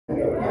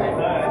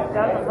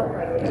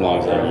As long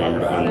as I remember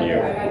to unmute,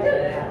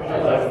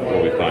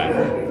 we'll be fine.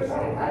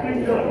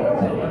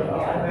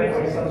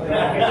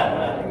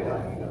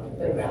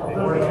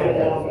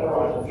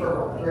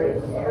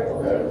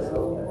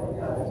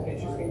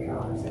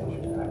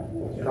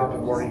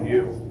 Good morning to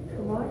you.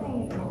 Good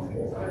morning.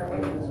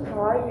 How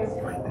are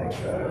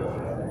you?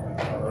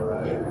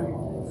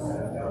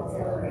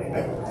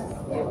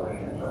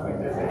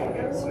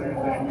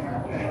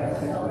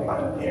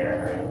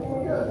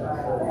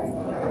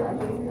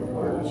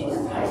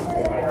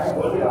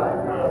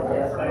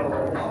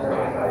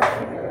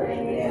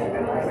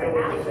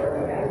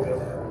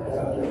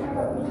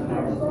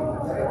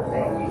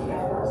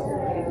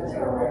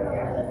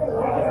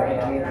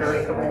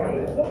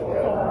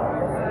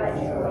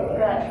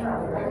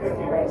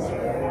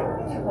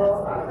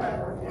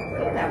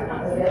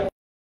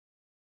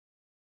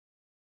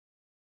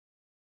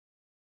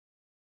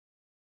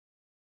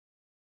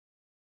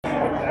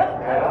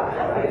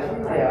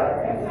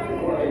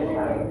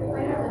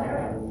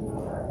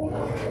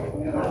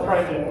 I'm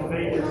trying to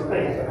invade your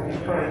space. I'm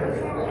just trying to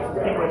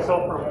keep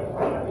myself from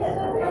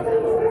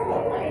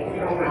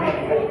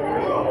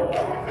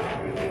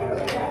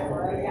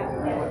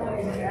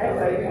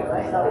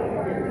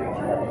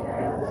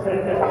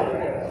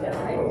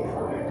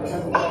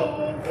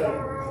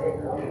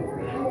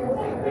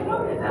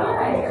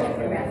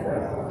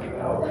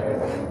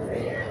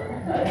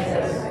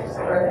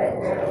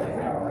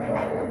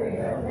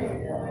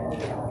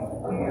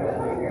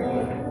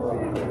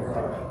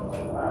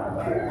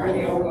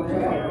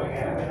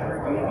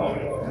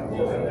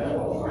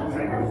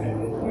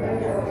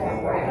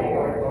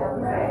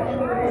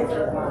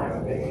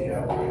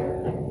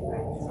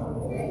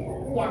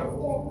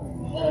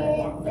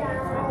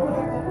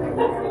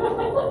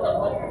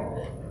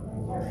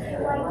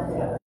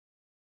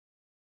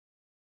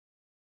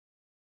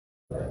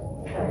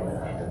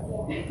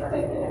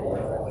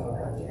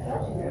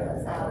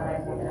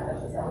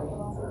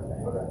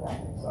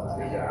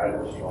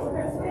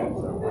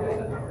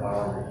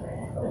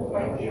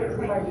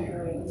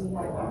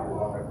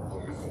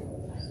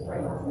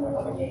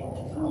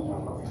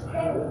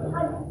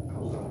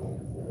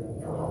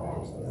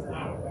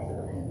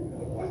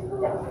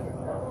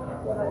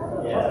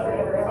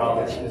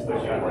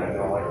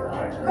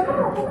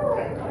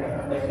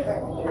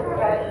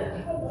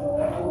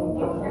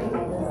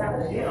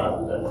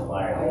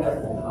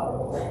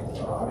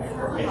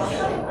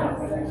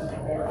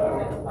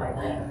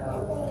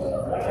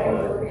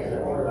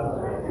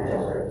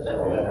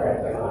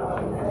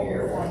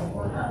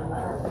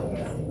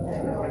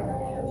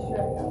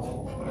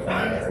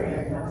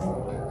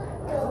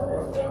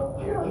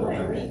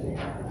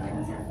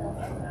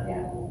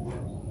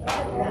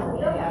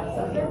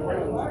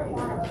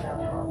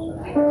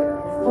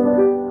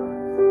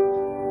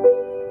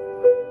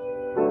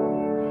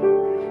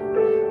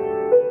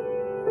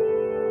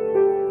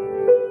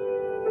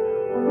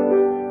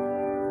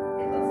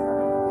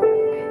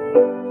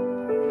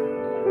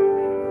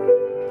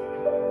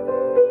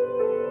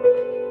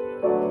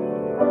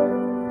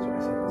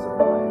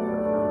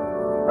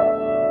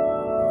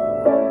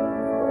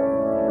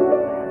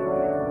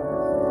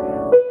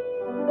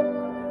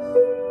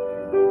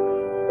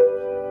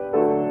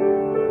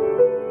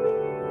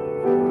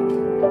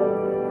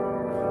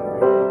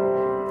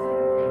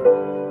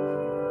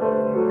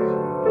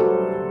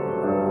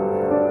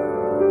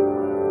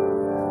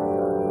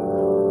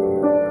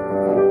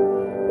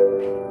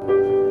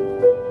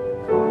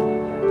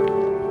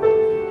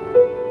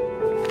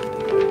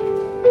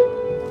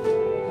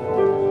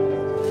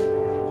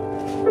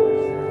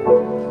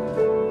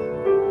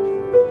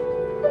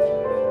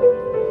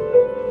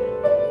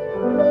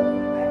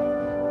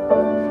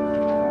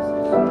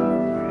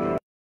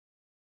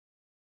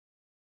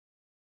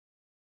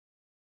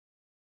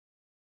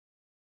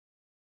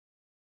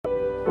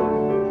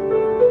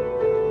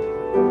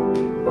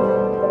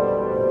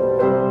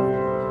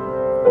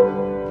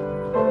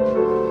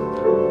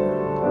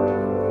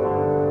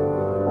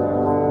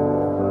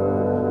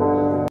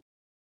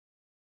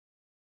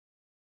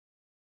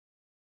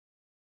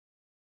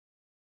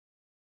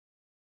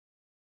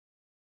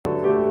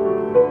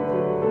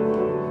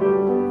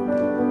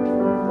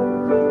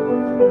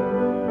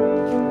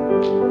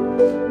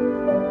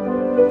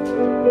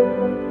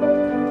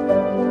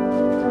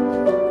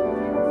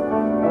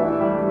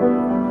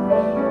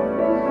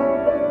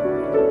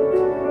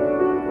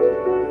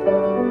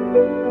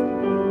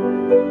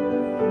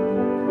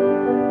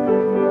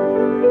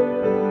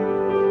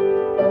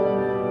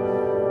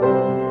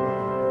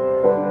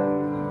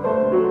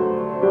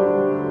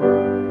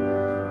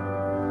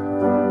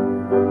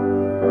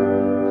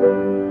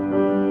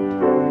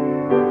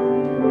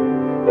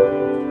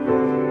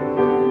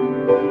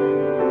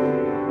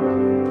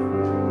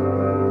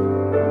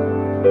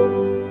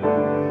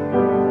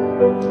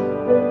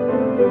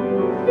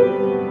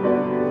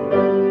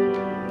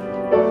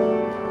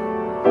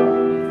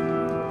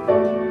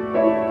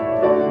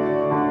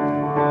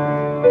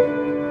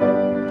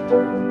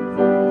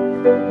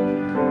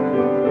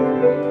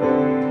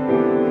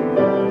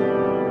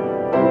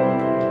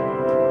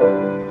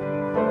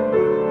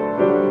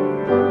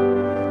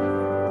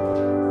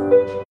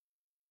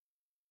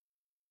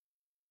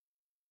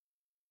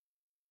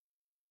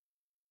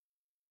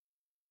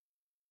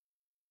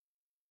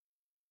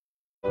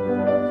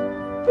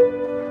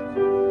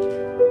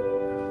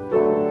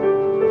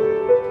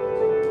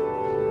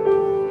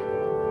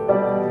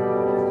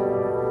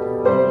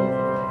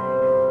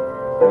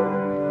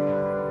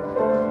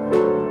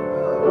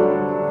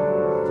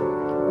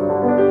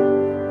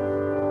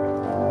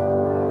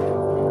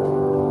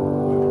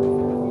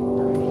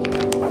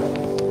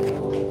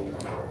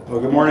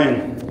Well, good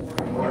morning.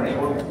 Good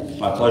morning.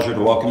 My pleasure to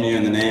welcome you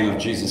in the name of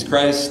Jesus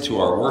Christ to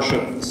our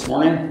worship this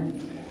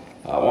morning.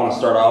 I want to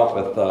start out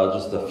with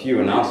just a few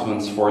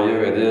announcements for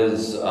you. It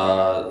is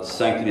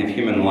Sanctity of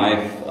Human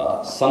Life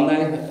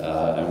Sunday,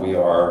 and we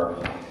are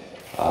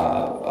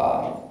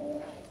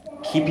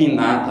keeping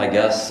that, I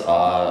guess,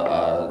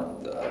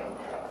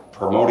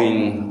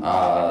 promoting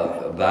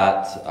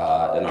that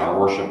in our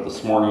worship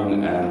this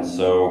morning. And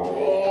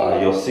so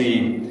you'll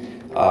see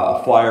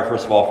a flyer,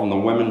 first of all, from the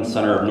Women's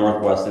Center of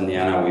Northwest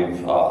Indiana. We've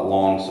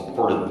long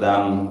supported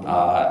them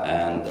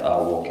and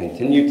will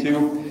continue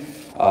to.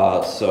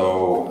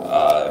 So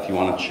if you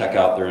want to check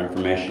out their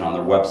information on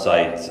their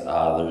website,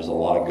 there's a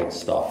lot of good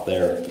stuff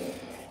there.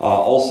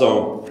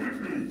 Also,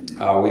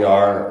 we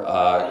are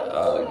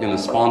going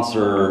to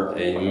sponsor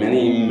a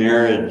mini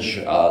marriage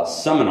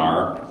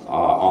seminar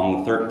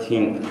on the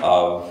 13th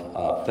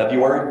of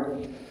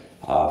February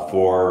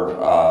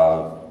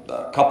for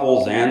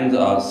couples and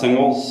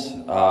singles.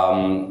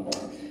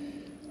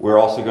 We're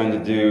also going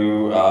to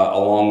do,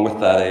 along with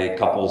that, a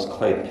couples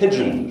clay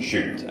pigeon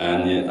shoot,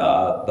 and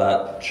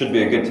that should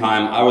be a good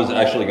time. I was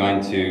actually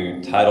going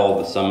to title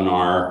the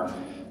seminar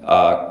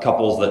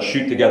Couples That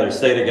Shoot Together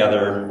Stay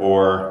Together,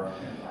 or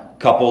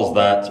Couples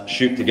That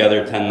Shoot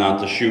Together Tend Not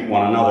to Shoot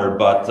One Another,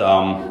 but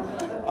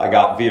I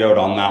got vetoed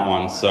on that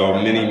one. So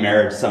mini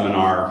marriage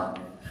seminar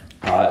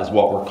is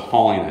what we're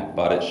calling it,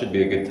 but it should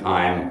be a good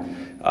time.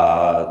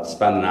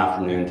 Spend an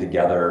afternoon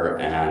together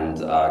and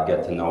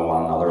get to know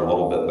one another a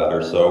little bit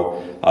better.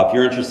 So if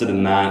you're interested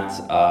in that,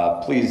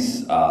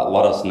 please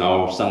let us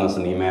know. Send us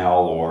an email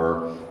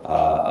or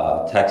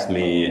text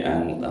me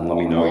and let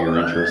me know your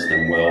interest,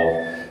 and we'll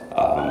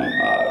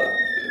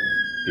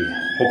be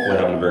hopefully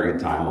having a very good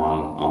time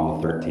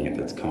on the 13th.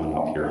 It's coming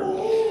up here.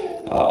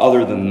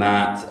 Other than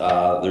that,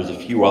 there's a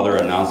few other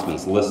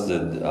announcements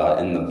listed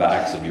in the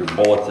backs of your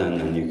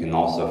bulletin, and you can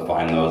also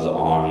find those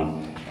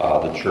on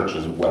the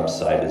church's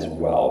website as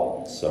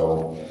well.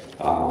 So,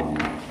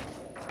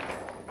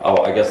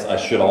 I guess I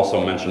should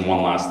also mention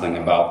one last thing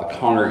about the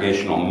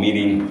congregational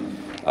meeting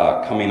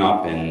coming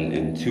up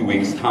in 2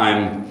 weeks'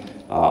 time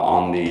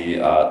on the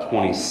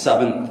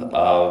 27th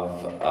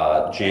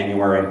of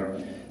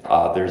January.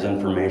 There's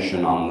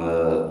information on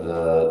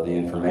the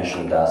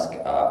information desk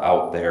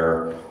out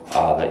there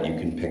that you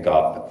can pick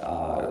up,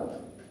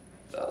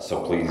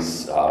 so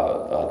please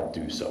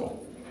do so.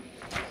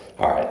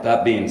 All right,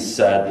 that being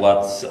said,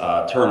 let's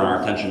turn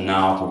our attention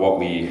now to what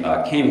we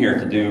came here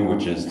to do,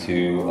 which is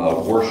to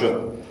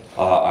worship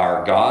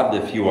our God.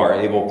 If you are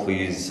able,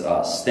 please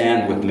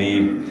stand with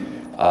me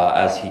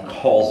as he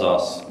calls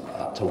us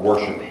to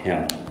worship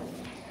him.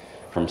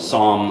 From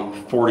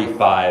Psalm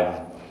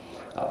 45,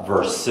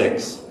 verse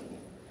 6.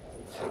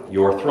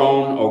 Your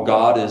throne, O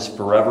God, is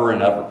forever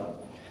and ever.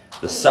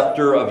 The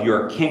scepter of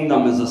your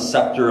kingdom is a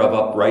scepter of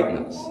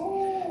uprightness.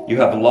 You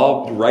have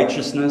loved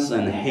righteousness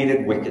and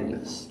hated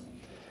wickedness.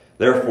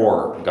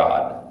 Therefore,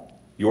 God,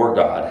 your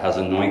God, has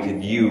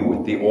anointed you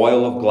with the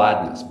oil of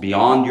gladness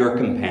beyond your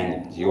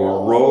companions.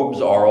 Your robes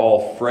are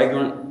all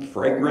fragrant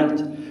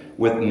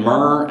with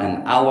myrrh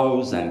and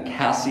aloes and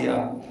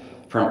cassia.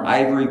 From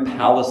ivory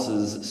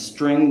palaces,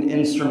 stringed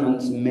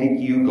instruments make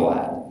you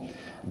glad.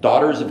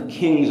 Daughters of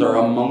kings are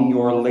among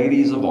your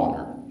ladies of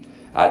honor.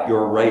 At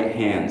your right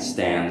hand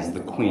stands the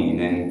queen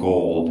in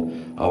gold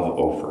of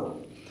Ophir.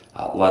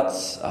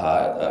 Let's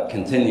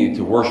continue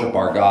to worship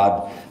our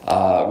God.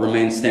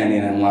 Remain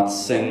standing and let's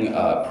sing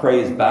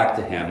praise back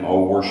to him.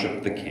 Oh,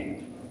 worship the King.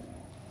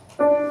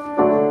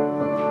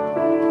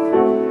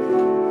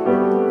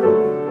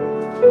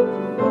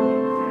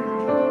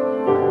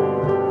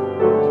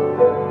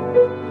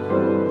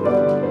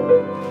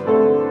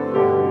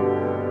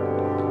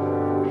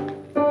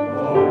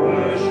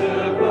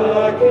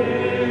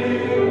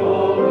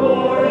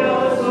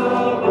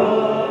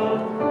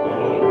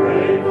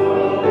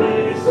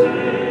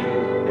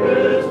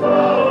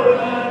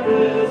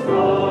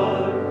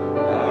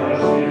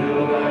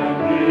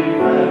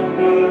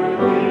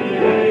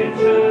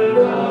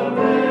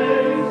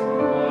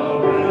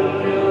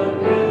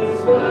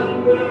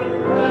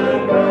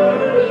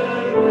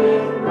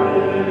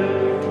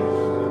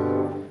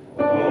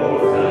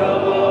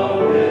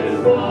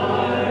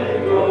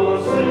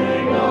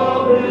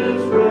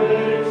 His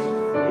grace,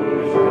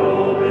 whose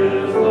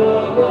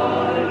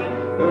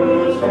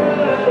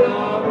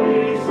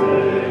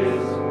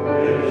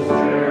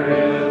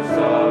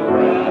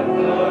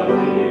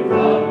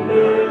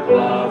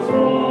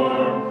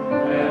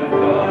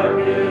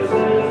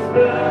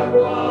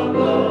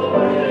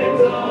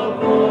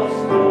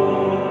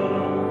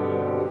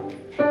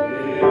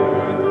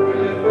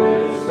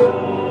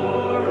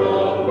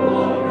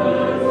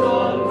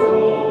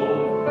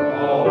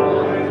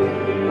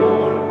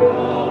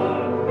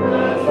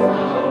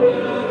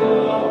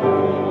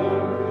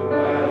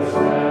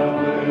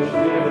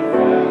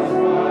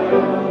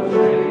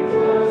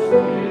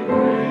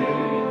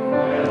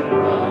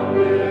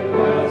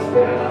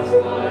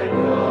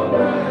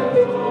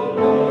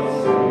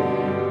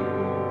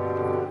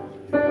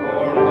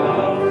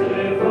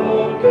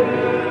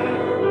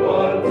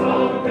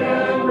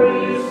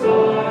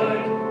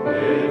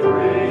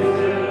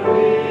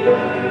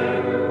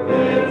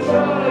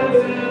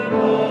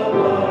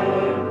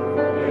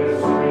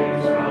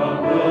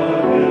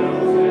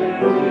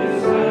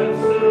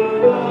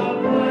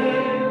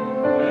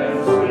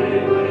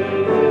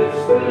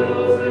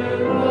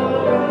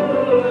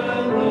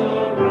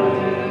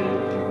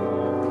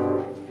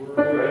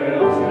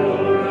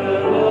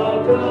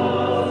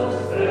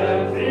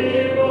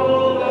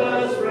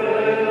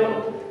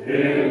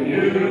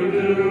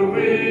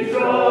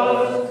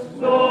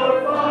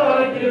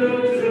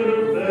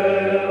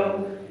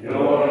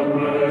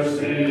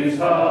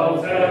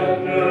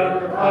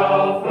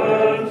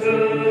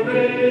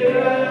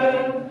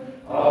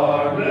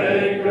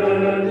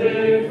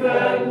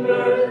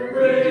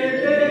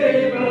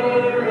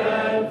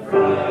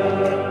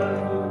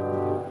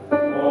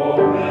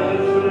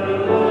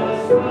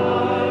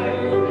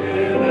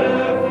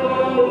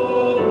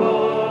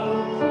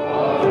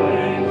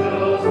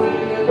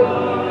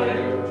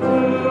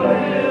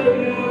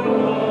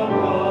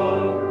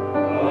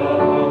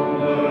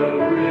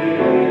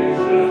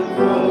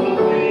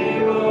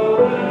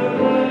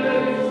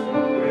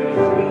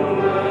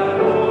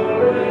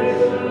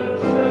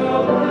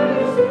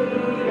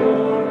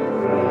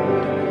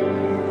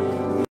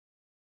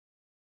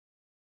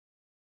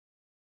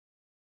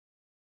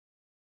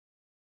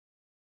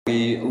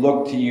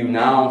look to you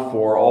now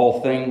for all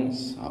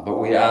things, but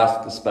we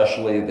ask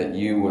especially that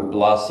you would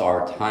bless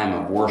our time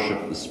of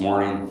worship this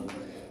morning.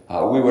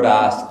 We would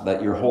ask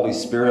that your Holy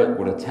Spirit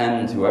would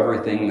attend to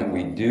everything that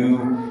we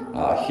do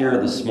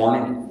here this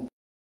morning.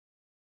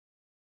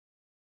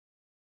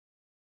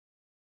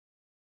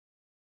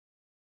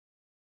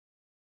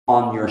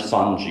 On your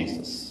Son,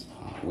 Jesus.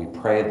 We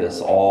pray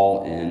this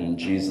all in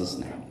Jesus'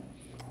 name.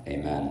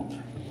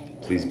 Amen.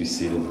 Please be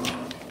seated.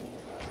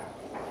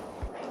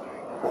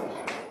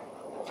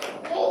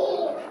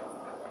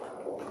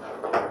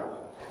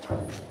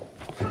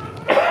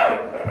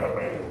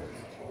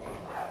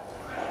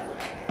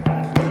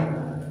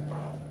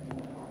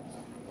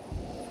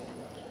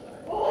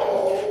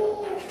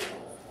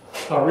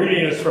 Our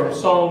reading is from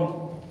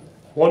Psalm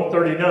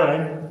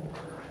 139.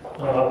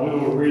 We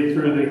will read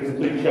through the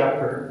complete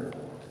chapter.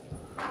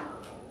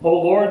 O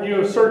Lord,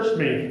 you have searched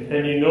me,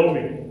 and you know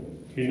me.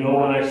 You know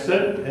when I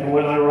sit and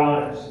when I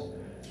rise.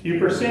 You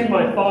perceive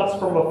my thoughts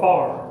from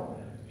afar.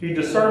 You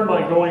discern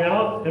my going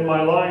out and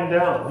my lying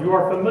down. You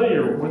are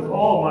familiar with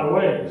all my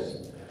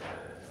ways.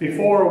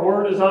 Before a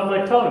word is on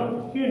my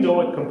tongue, you know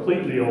it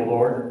completely, O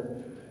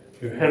Lord.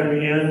 You hem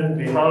me in,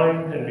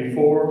 behind, and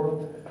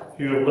before.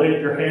 You have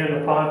laid your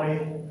hand upon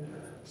me.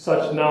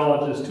 Such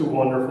knowledge is too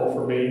wonderful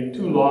for me,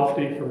 too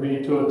lofty for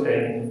me to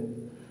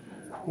attain.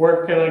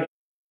 Where can I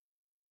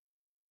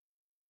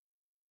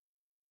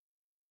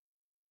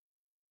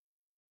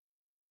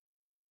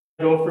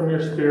go from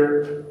your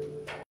spirit?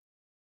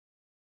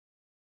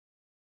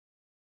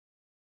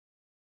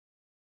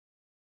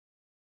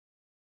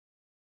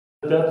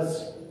 The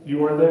depths,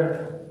 you are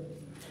there.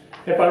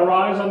 If I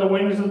rise on the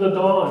wings of the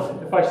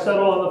dawn, if I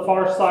settle on the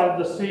far side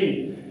of the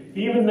sea,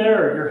 even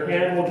there your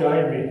hand will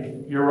guide me,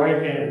 your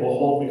right hand will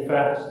hold me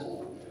fast.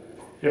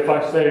 If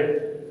I say,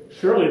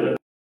 surely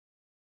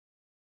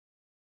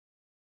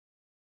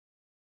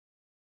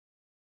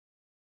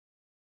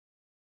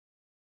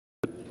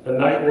the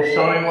night will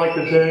shine like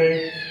the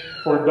day,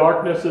 for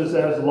darkness is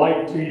as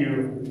light to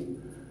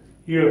you.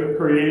 You have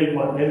created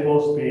my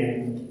inmost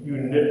being. You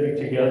knit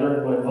me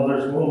together in my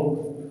mother's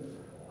womb.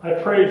 I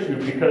praise you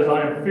because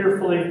I am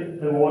fearfully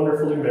and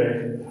wonderfully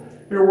made.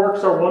 Your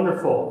works are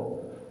wonderful.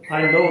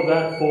 I know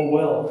that full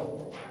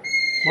well.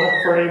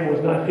 My frame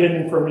was not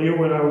hidden from you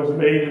when I was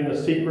made in the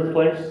secret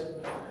place.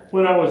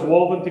 When I was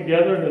woven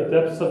together in the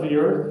depths of the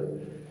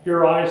earth,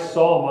 your eyes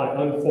saw my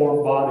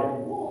unformed body.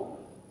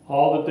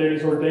 All the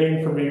days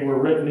ordained for me were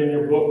written in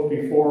your book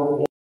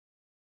before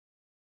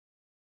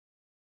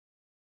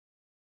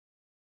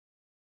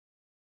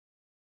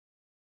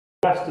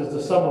vast is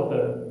the sum of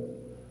them.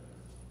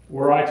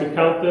 Were I to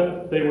count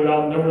them, they would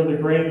outnumber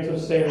the grains of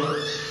sand.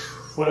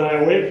 When I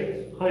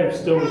awake, I am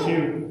still with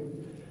you.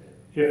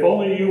 If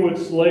only you would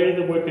slay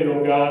the wicked,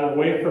 O God,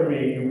 away from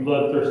me, you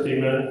bloodthirsty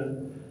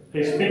men.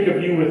 They speak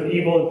of you with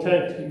evil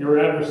intent. Your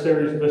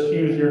adversaries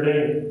misuse your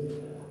name.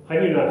 I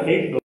do not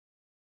hate those.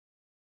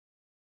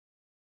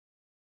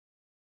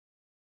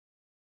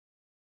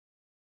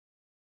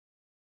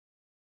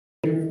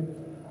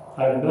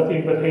 I have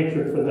nothing but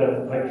hatred for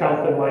them. I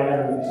count them my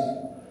enemies.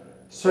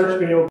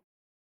 Search me, O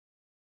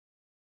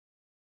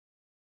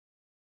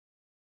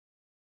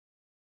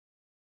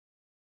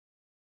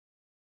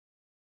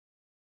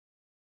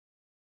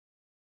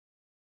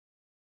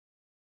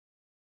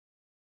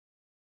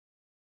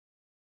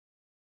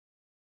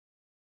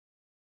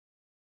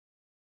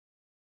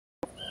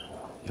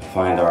You'll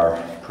find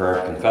our prayer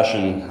of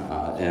confession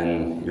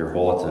in your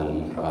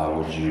bulletin.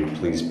 Would you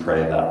please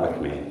pray that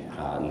with me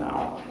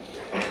now?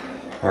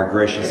 Our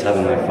gracious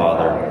Heavenly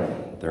Father,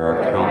 there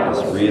are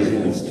countless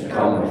reasons to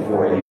come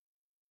before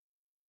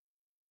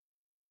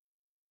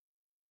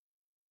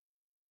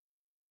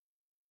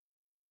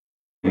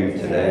you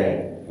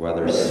today,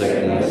 whether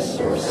sickness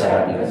or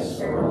sadness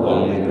or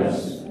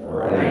loneliness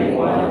or any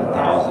one of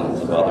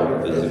thousands of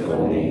other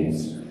physical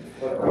needs.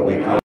 But we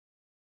come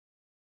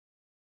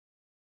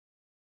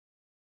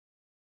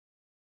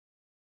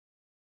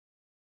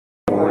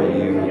before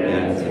you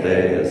again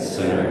today as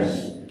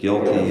sinners,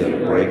 guilty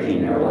of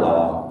breaking your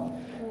law.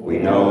 We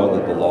know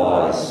that the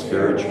law is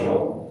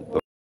spiritual,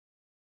 but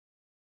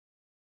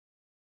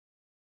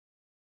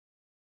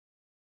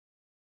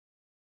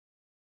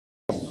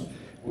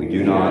we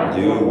do not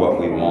do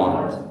what we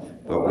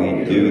want, but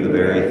we do the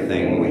very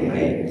thing we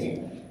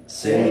hate.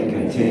 Sin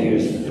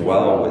continues to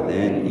dwell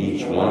within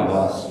each one of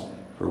us,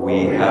 for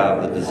we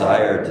have the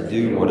desire to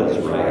do what is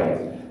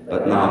right,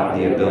 but not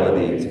the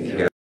ability to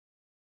carry.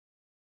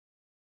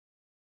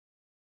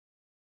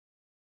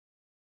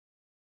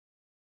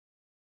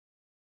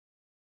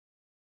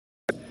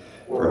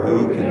 For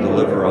who can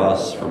deliver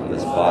us from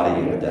this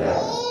body of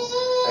death?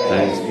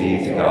 Thanks be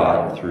to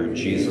God through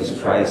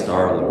Jesus Christ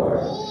our Lord,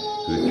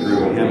 who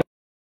through him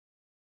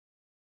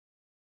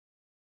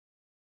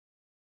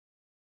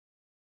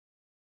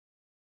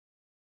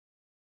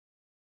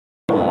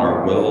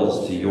our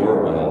wills to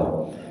your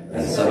will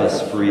and set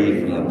us free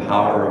from the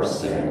power of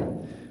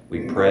sin.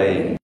 We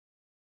pray.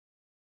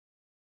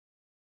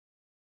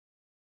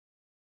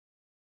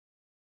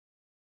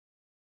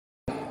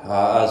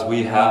 as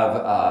we have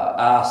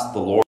asked the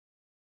Lord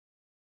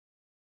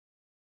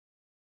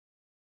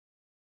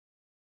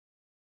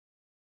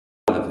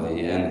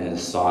in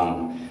his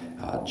Son,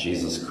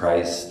 Jesus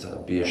Christ,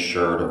 be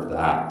assured of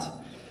that.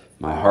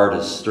 My heart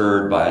is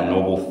stirred by a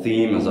noble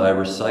theme as I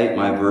recite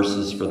my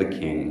verses for the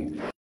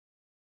King.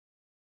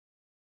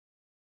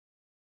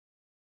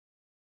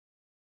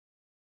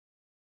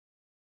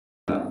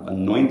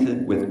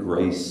 Anointed with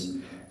grace,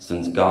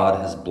 since God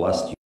has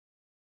blessed you.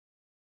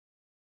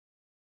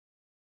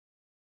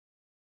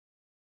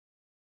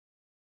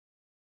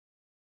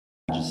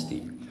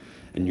 Majesty.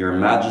 In your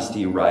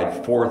majesty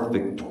ride forth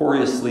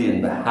victoriously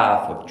in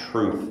behalf of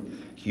truth,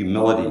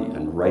 humility,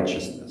 and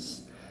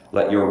righteousness.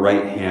 Let your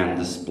right hand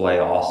display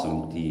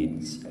awesome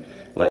deeds.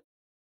 Let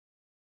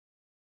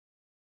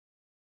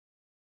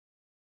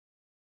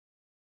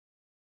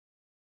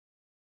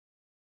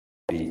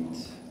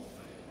feet.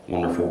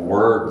 Wonderful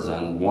words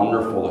and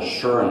wonderful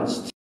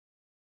assurance.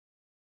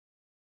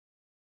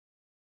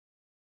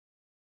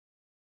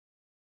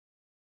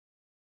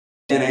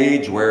 In an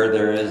age where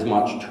there is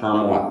much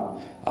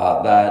turmoil,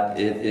 that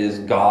it is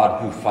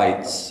God who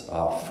fights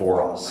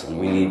for us, and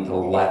we need to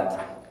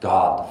let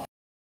God.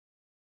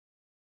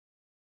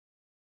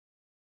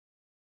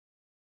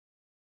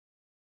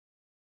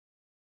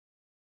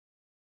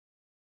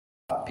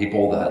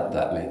 People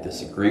that may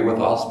disagree with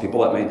us,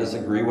 people that may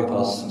disagree with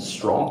us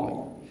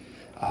strongly,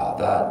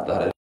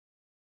 that it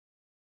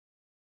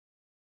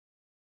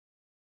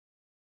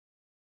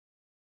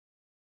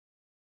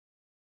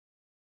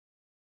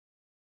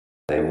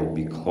they would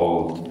be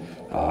clothed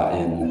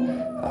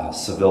in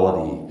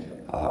civility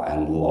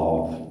and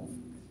love.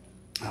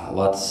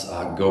 Let's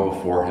go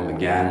before him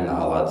again.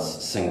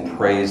 Let's sing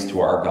praise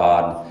to our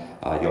God.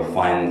 You'll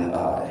find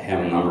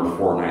hymn number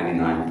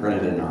 499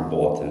 printed in our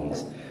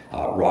bulletins.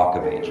 Rock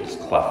of Ages,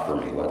 cleft for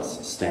me.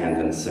 Let's stand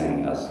and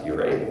sing as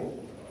you're able.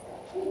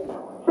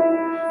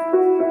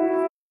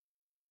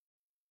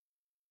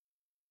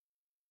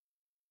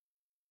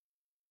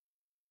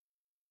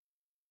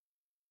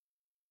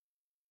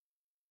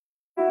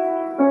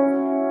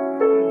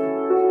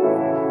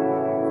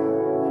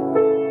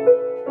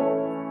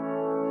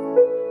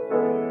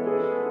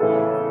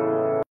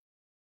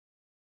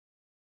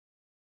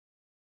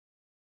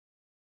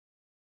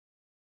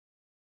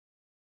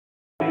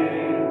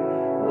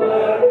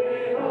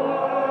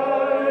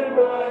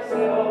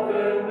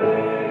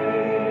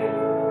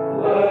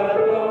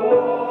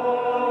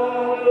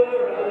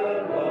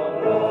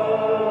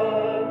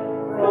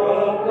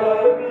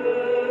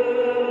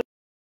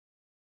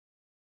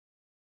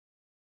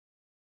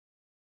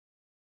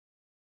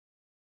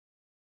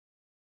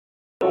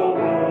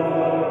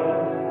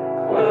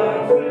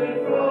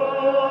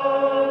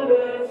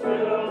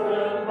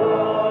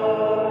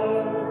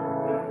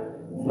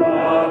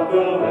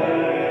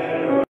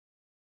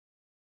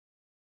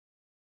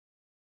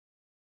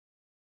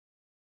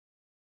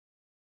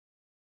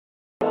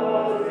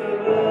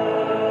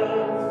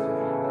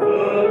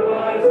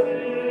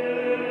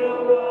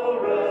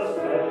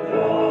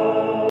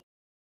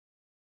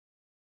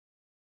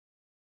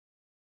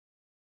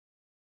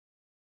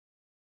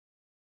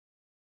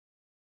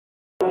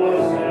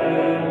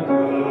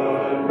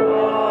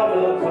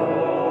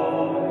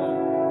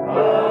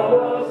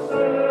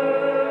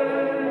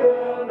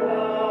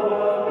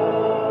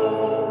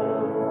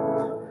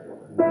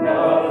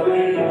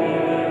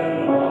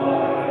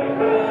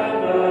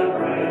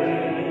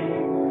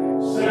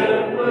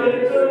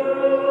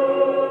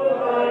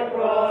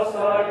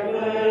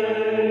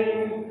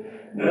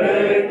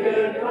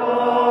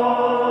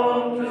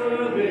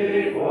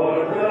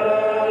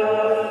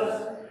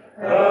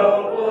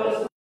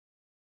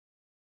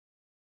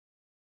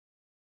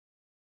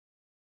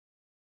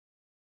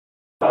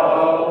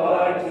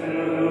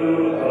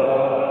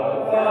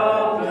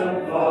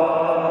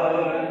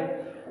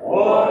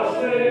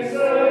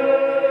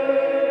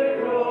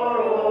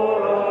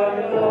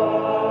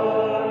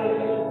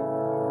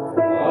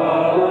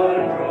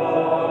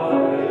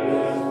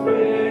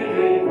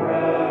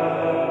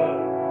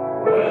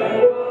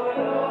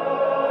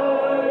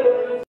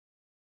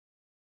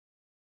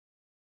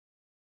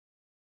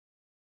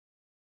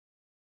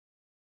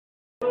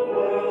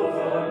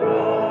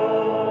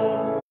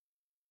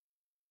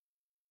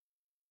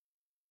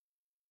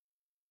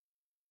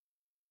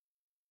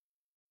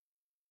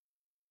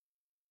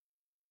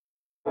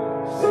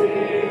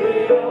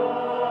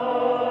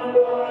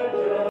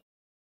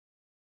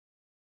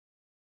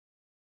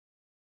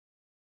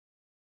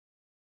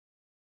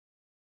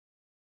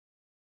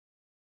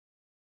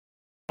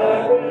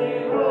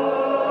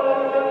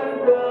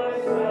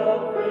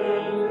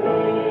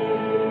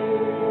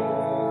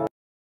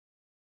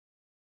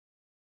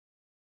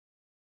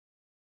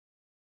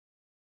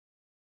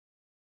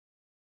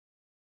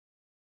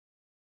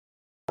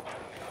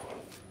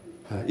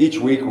 Each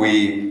week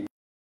we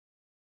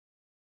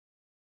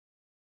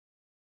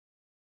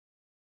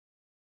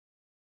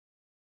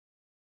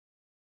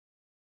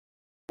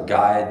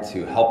guide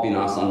to helping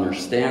us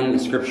understand the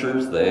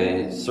scriptures.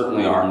 They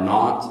certainly are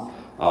not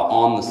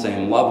on the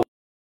same level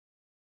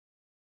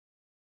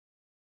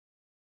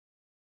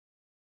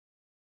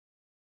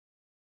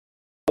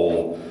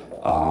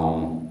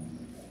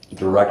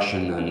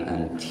direction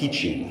and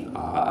teaching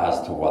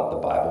as to what the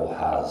Bible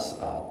has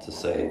to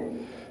say.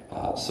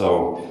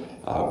 So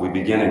we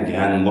begin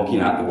again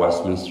looking at the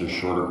Westminster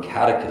Shorter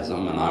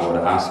Catechism, and I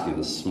would ask you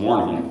this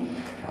morning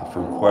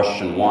from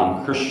question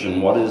 1,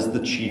 Christian, what is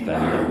the chief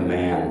end of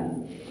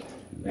man?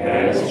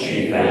 Man's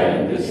chief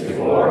end is to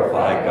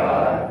glorify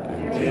God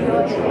and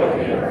to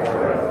enjoy Him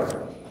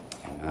forever.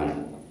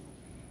 Amen.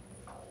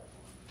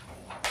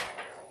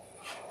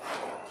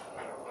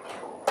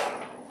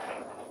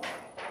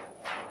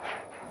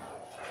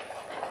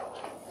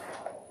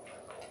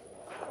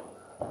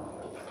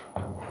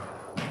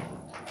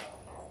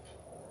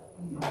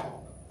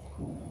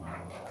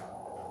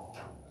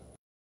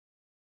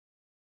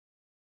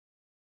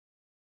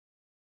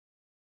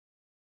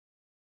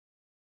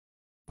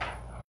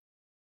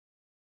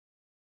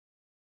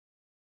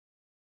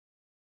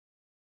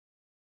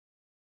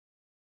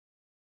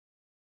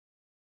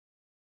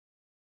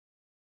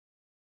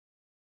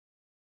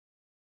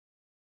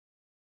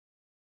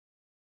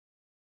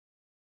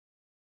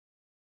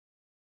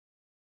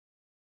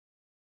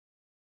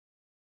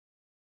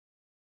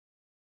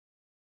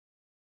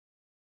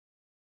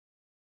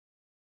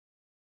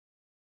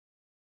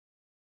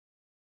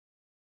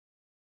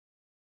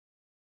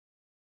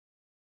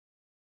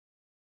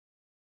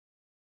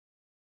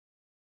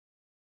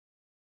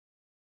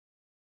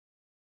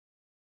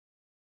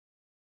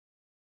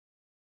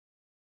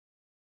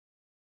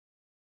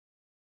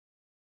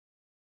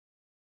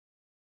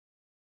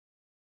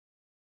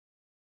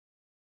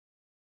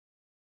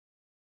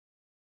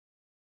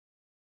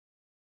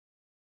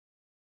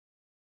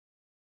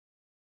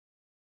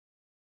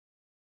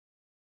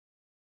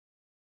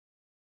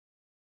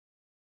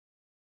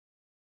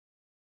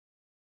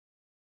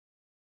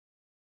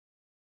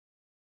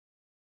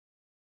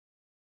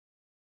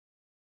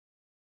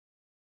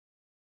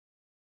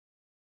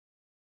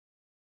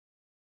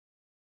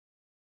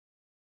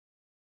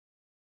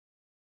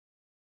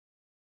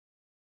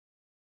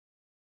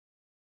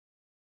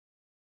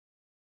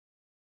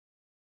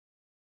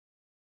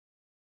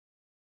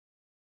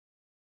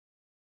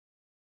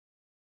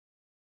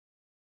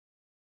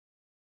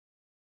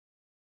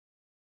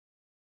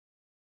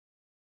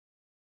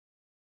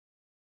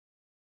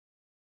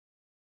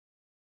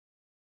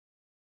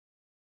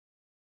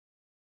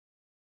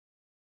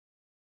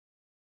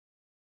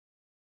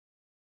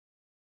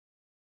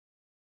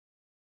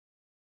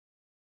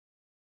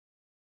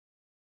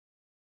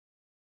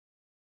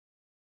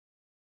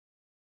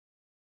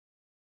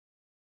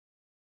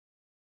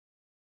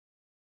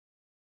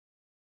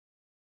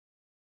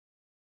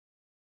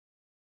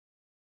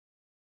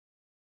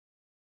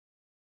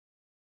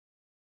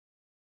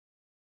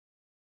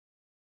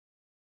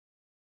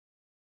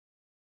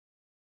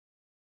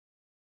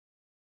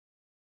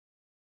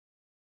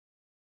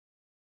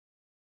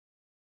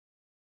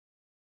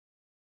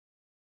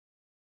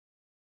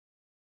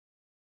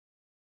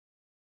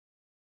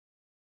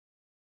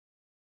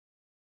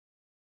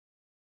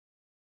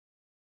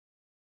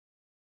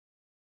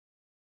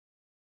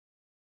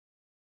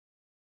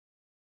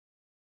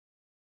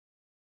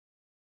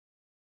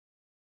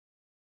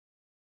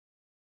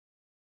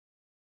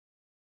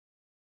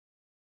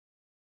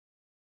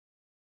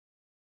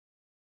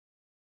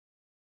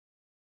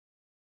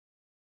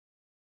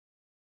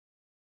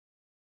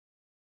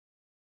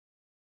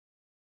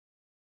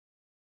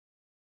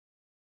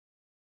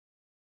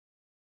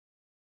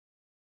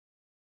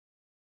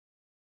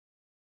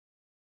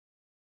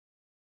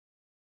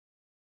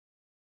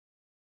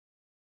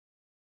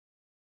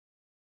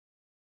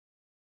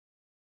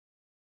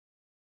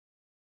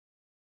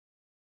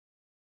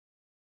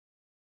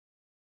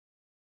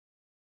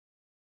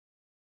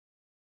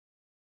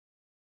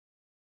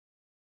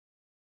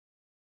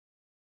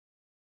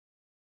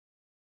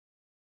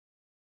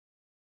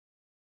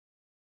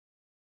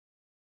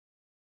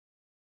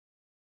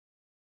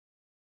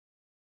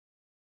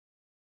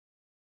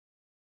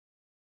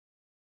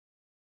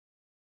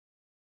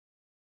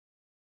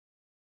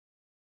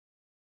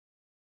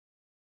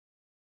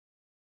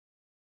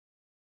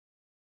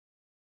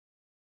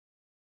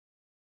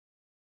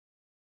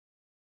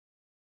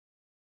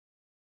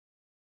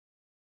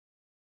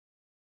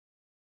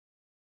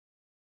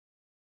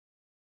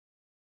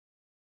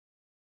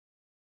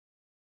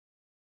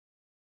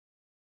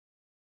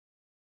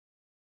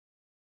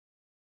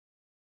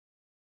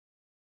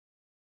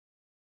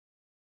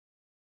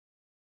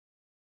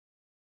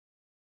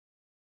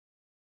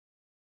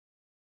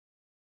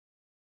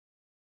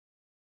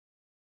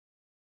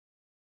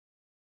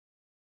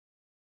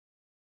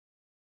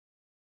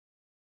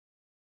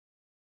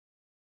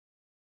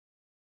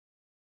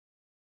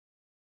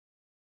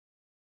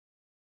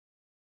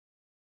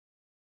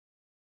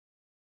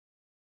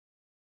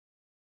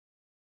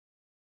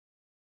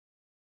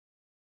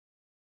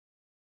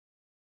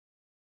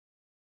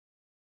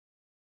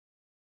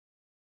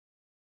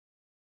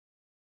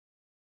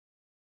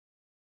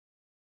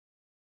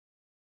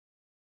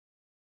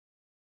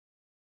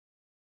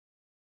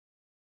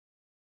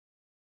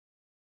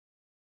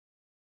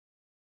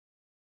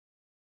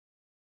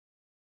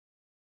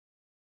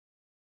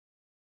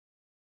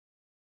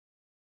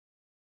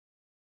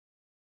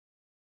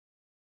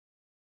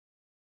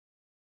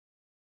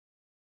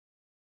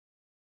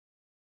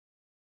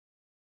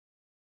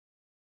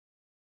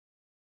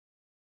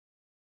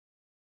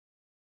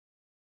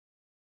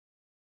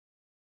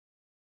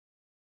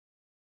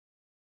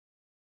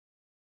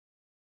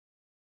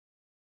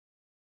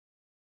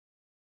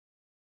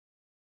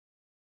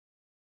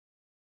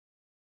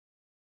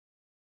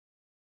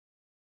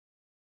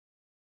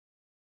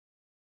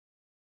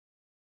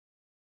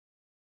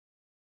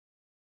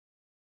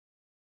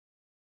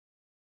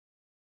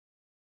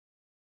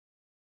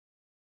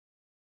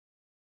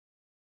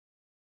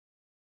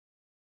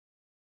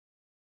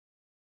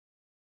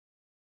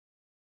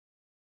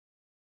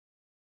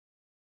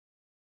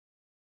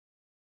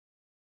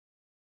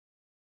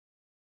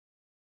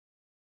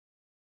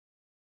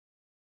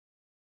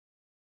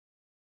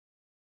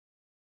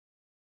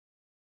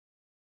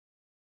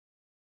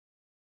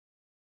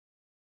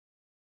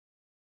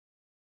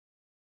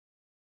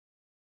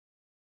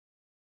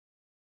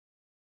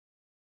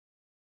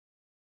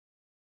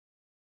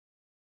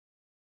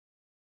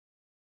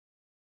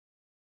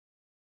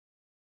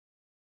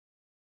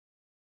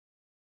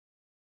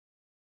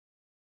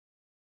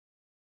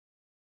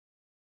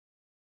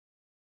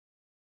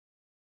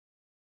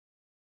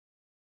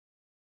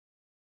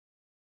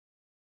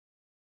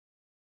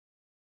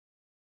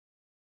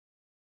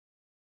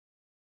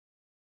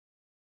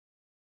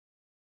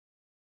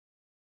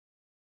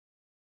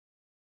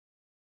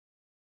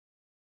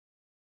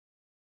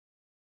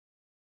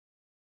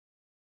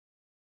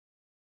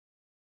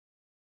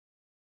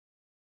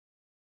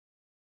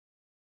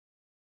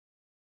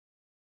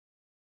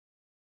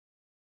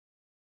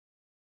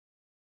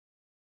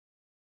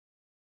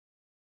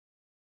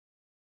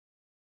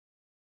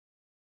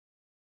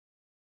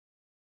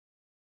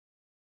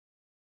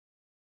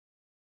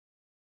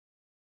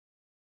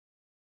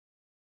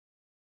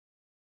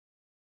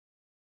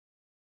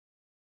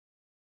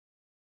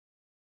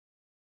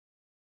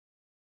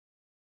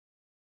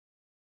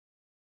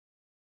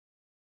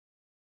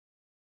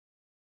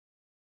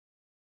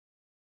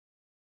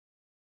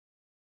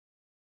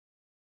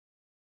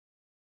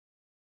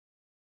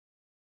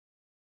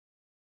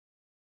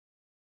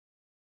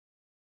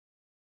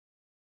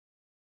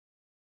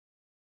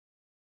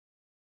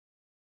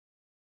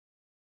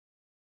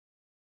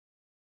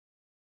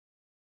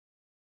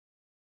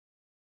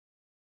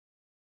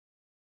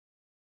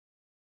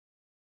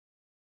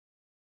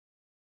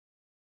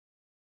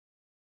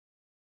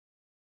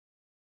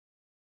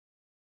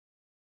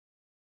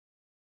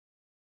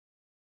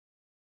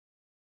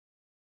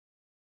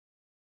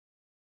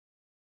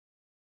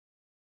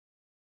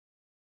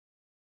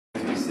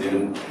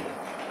 seated.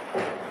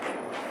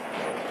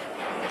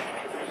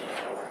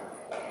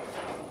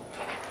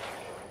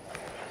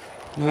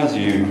 As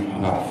you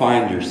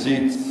find your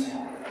seats,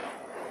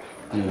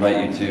 I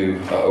invite you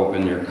to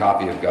open your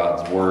copy of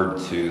God's Word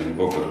to the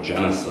book of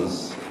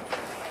Genesis,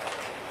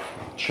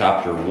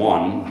 chapter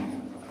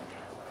 1,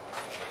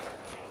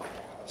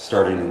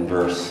 starting in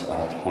verse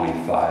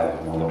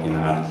 25. We're looking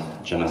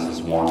at Genesis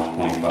 1,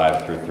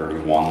 25 through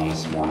 31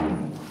 this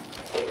morning.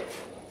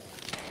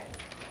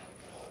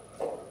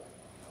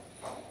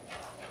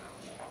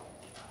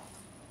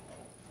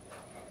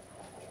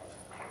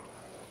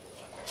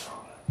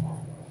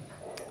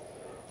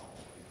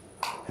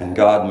 And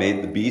God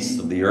made the beasts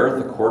of the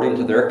earth according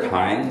to their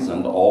kinds,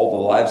 and all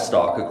the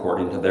livestock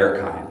according to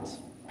their kinds,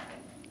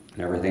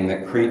 and everything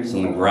that creeps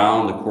in the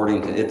ground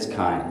according to its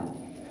kind.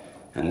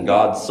 And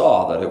God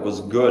saw that it was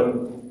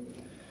good.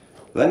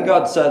 Then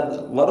God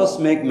said, "Let us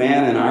make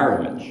man in our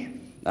image,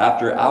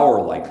 after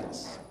our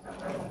likeness,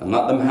 and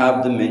let them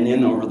have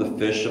dominion over the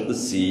fish of the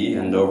sea,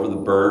 and over the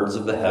birds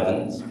of the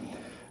heavens,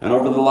 and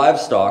over the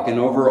livestock, and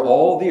over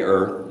all the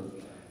earth,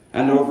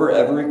 and over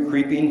every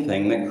creeping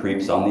thing that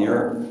creeps on the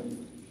earth."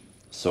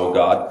 So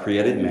God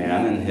created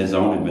man in his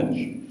own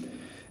image.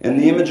 In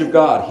the image of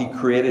God he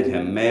created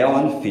him, male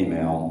and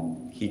female,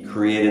 he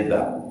created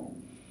them.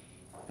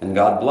 And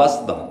God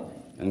blessed them.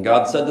 And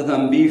God said to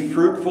them, "Be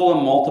fruitful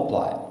and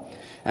multiply,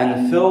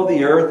 and fill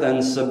the earth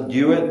and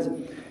subdue it,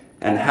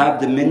 and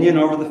have dominion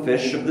over the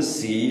fish of the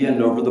sea,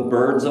 and over the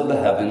birds of the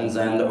heavens,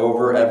 and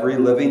over every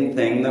living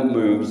thing that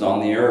moves on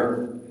the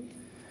earth."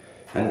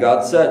 And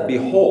God said,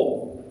 "Behold,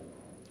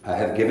 I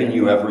have given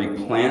you every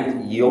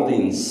plant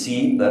yielding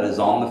seed that is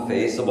on the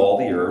face of all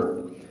the earth,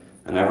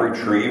 and every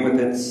tree with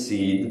its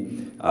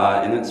seed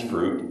in its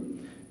fruit.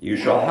 You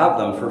shall have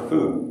them for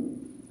food.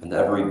 And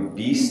every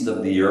beast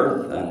of the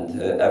earth, and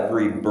to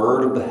every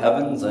bird of the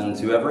heavens, and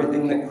to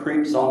everything that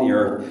creeps on the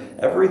earth,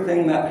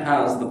 everything that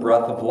has the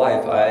breath of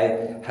life,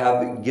 I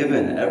have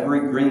given every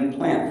green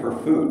plant for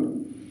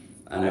food."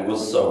 And it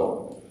was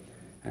so.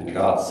 And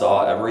God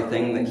saw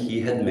everything that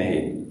he had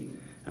made,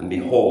 and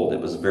behold,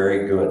 it was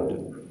very good.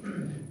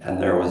 And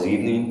there was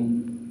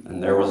evening,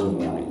 and there was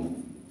morning,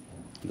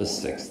 the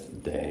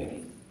sixth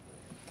day.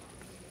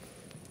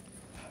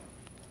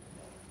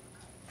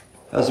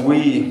 As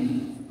we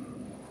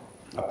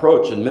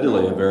approach,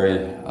 admittedly, a very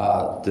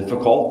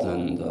difficult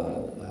and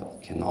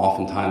can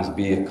oftentimes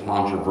be a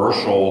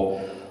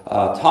controversial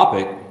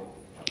topic,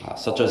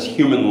 such as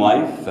human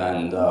life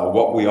and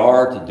what we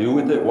are to do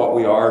with it, what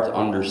we are to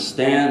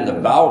understand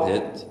about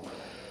it,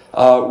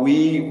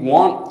 we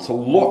want to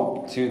look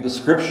to the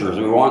Scriptures.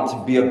 We want to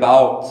be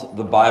about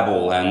the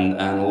Bible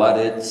and let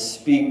it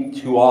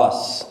speak to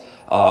us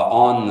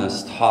on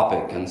this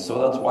topic. And so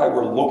that's why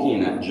we're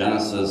looking at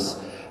Genesis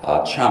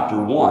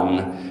chapter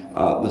 1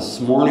 this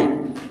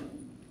morning.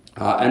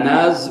 And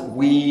as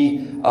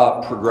we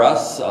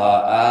progress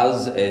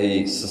as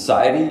a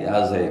society,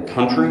 as a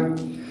country,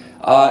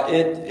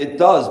 it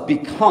does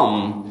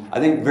become, I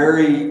think,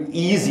 very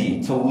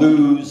easy to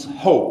lose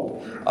hope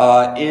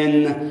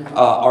in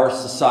our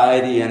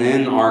society and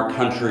in our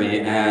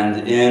country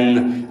and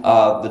in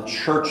the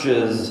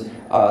church's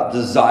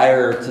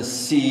desire to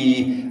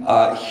see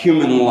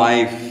human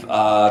life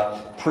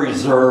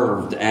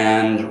preserved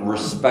and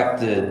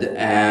respected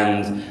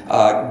and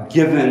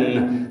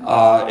given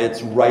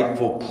its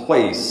rightful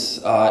place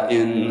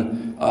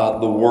in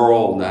the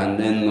world and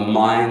in the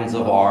minds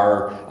of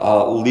our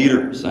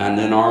leaders and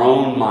in our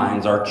own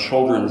minds, our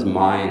children's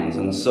minds.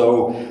 And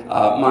so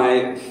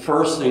my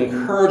first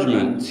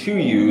encouragement to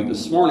you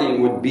this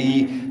morning would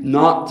be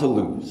not to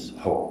lose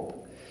hope.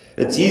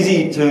 It's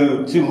easy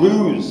to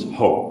lose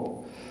hope.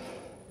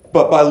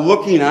 But by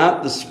looking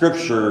at the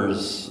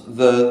Scriptures,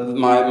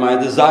 my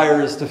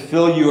desire is to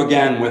fill you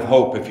again with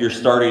hope if you're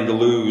starting to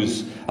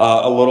lose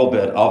a little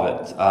bit of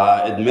it.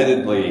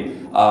 Admittedly,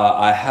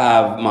 I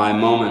have my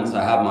moments,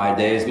 I have my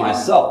days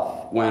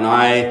myself when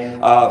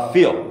I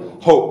feel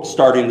hope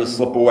starting to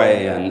slip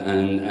away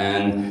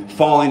and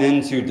falling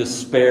into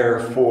despair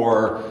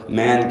for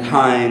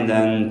mankind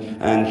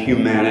and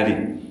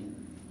humanity.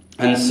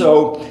 And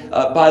so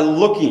by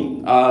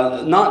looking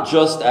not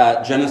just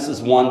at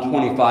Genesis 1,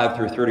 25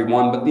 through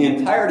 31, but the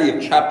entirety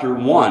of chapter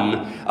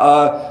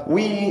 1,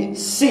 we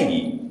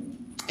see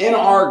in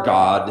our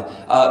God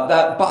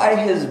that by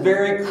his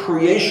very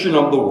creation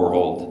of the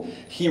world,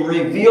 he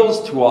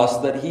reveals to us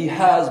that he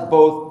has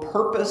both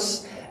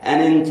purpose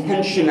and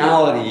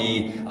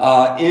intentionality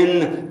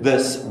in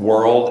this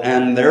world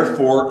and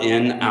therefore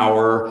in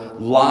our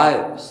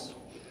lives.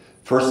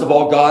 First of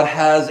all, God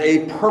has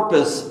a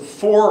purpose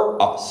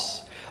for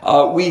us.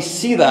 We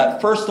see that,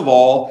 first of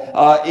all,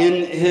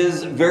 in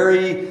his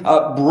very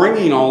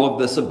bringing all of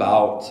this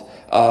about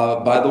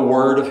by the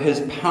word of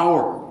his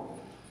power.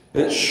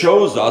 It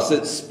shows us,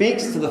 it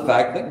speaks to the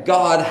fact that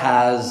God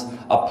has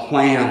a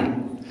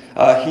plan.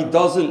 He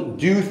doesn't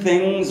do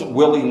things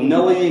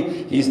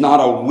willy-nilly. He's not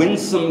a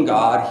winsome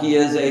God. He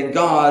is a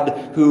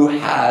God who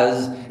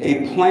has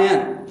a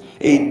plan,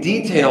 a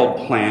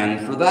detailed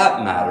plan for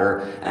that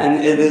matter,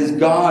 and it is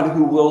God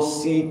who will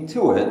see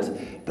to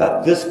it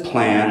that this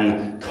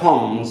plan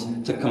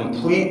comes to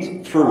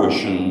complete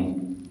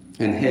fruition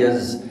in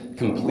His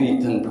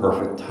complete and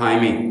perfect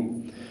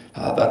timing.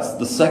 That's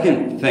the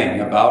second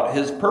thing about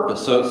His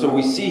purpose. So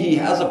we see He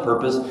has a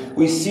purpose.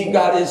 We see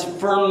God is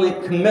firmly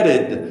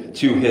committed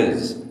to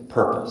His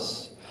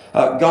purpose.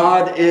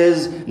 God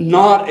is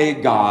not a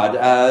God,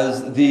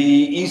 as the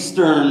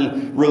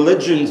Eastern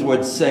religions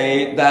would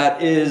say,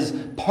 that is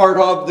part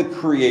of the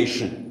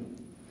creation.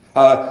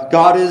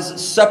 God is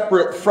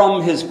separate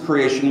from His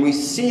creation. We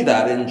see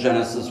that in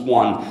Genesis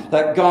 1,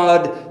 that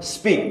God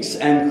speaks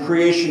and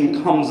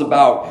creation comes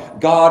about.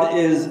 God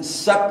is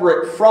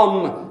separate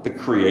from the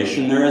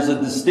creation. There is a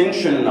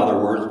distinction, in other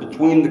words,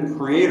 between the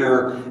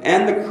Creator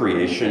and the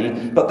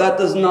creation, but that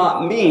does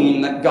not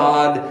mean that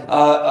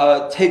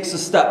God takes a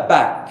step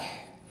back.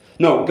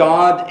 No,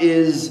 God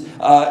is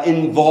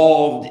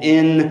involved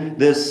in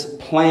this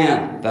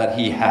plan that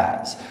He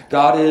has.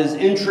 God is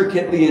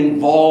intricately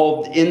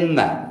involved in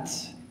that.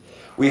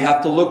 We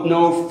have to look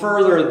no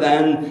further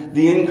than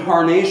the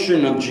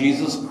incarnation of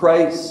Jesus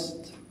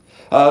Christ.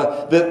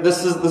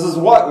 This is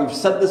what, we've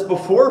said this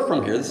before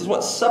from here, this is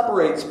what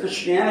separates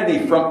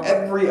Christianity from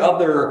every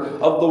other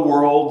of the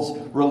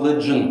world's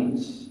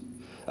religions.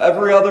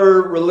 Every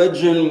other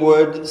religion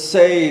would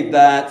say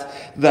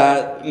that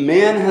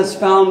man has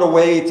found a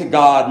way to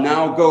God.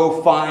 Now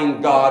go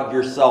find God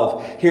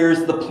yourself.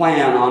 Here's the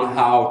plan on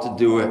how to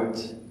do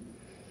it.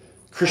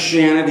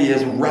 Christianity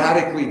is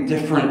radically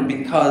different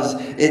because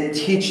it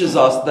teaches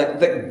us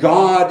that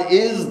God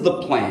is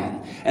the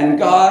plan. And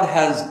God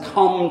has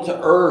come to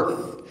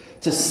earth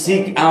to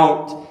seek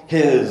out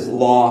His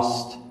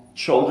lost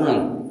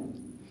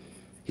children.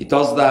 He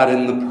does that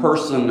in the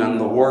person and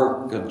the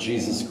work of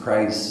Jesus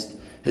Christ,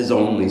 His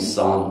only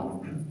Son.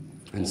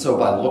 And so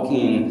by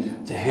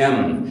looking to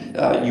Him,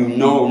 you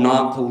know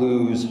not to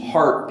lose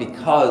heart,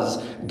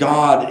 because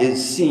God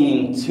is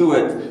seeing to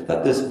it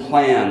that this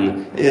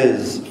plan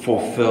is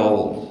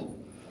fulfilled.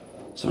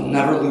 So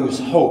never lose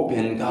hope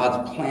in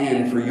God's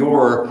plan for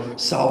your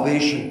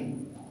salvation.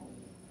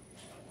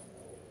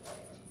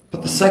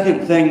 But the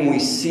second thing we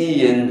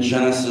see in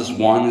Genesis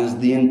 1 is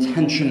the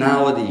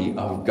intentionality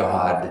of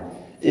God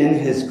in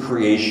His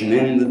creation,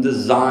 in the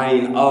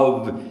design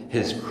of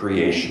His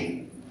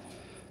creation.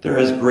 There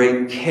is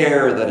great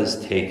care that is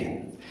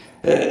taken.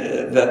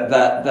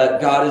 That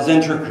God is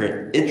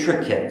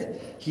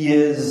intricate. He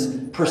is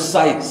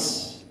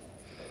precise.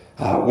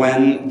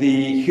 When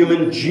the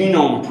Human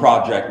Genome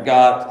Project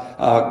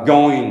got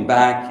going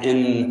back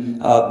in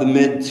the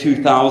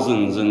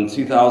mid-2000s, in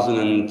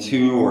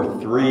 2002 or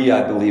 3,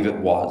 I believe it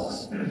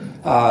was,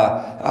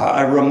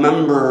 I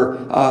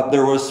remember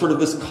there was sort of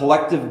this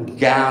collective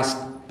gasp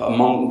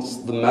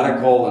amongst the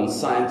medical and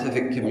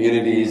scientific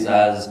communities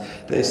as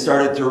they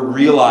started to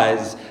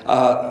realize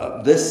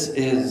this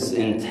is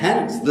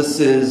intense, this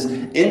is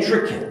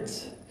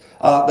intricate,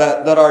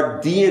 that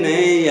our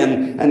DNA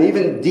and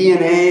even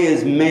DNA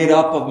is made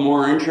up of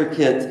more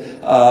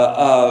intricate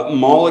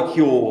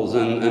molecules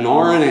and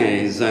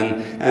RNAs,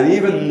 and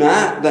even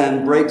that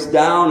then breaks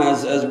down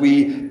as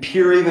we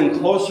peer even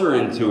closer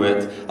into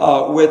it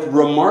with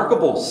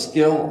remarkable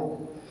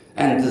skill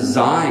and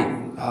design.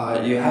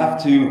 You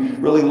have to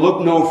really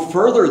look no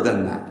further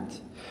than that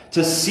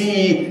to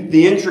see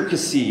the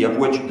intricacy of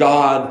which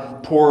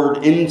God poured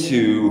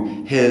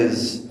into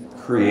His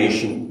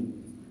creation.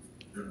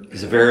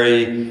 He's a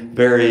very,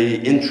 very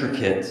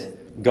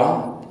intricate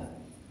God.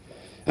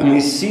 And we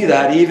see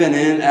that even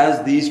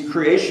as these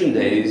creation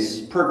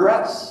days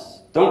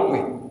progress, don't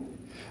we?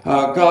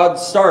 God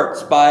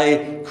starts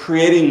by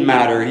creating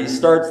matter. He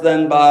starts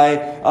then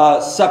by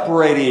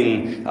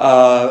separating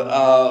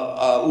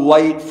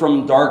light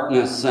from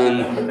darkness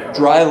and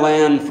dry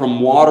land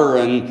from water.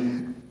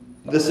 And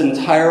this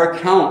entire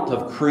account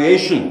of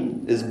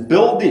creation is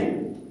building.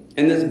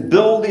 And it's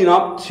building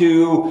up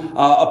to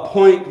a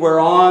point where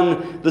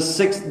on the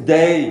sixth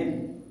day,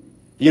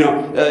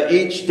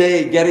 each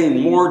day getting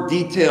more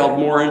detailed,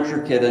 more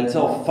intricate,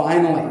 until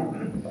finally,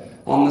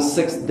 on the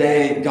sixth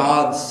day,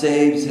 God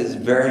saves His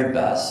very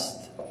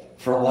best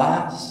for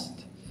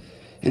last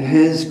in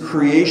His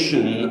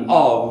creation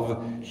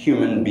of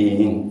human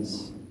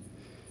beings.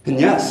 And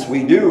yes,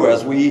 we do,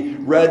 as we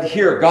read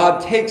here,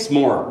 God takes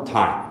more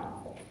time.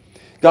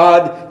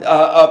 God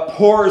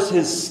pours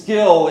His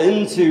skill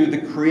into the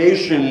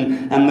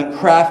creation and the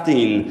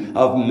crafting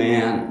of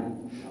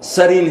man,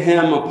 setting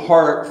him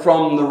apart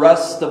from the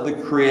rest of the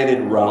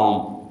created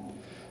realm.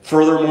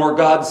 Furthermore,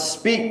 God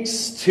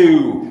speaks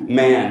to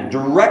man,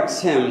 directs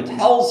him,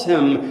 tells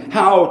him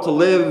how to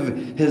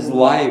live his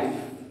life.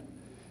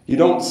 You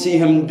don't see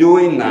Him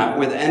doing that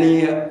with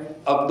any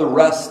of the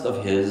rest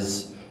of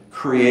His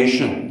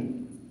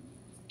creation.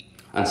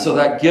 And so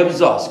that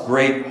gives us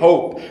great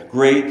hope,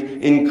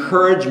 great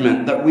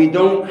encouragement that we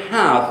don't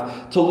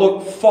have to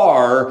look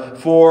far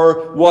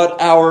for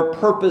what our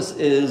purpose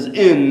is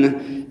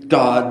in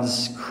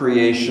God's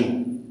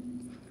creation.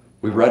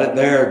 We read it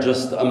there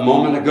just a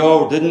moment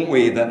ago, didn't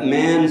we? That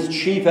man's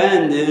chief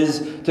end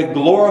is to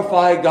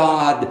glorify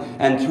God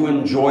and to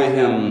enjoy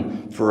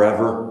Him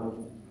forever.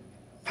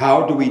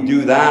 How do we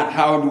do that?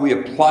 How do we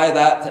apply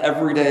that to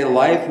everyday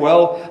life?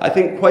 Well, I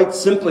think quite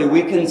simply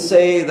we can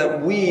say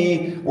that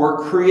we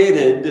were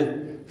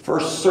created for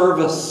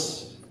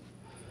service.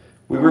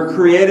 We were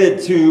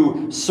created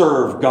to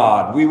serve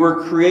God. We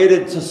were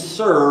created to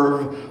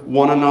serve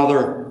one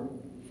another.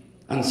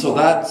 And so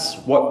that's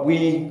what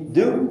we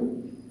do.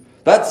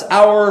 That's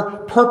our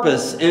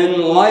purpose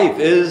in life,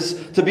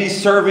 is to be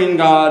serving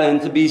God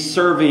and to be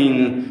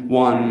serving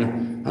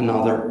one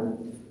another.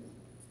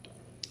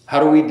 How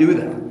do we do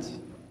that?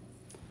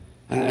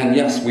 And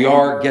yes, we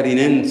are getting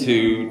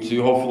into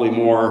hopefully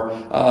more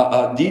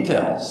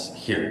details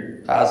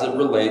here as it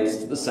relates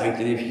to the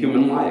sanctity of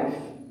human life.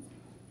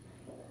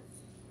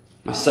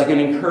 My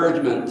second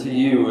encouragement to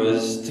you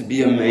is to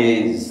be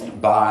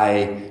amazed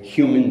by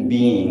human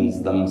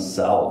beings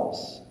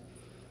themselves.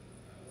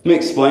 Let me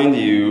explain to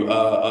you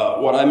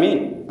what I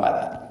mean by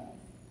that.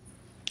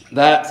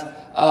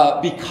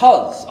 That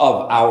because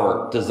of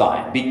our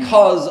design,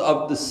 because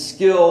of the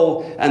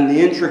skill and the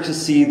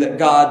intricacy that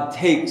God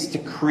takes to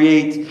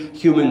create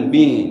human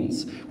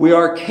beings, we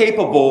are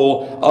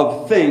capable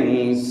of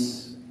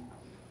things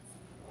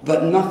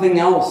that nothing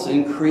else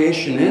in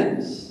creation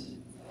is.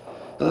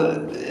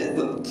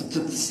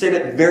 To state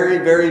it very,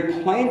 very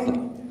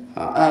plainly,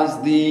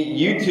 as the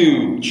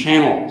YouTube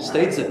channel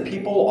states it,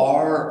 people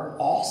are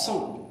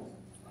awesome.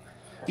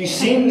 Have you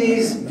seen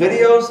these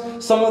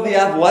videos? Some of the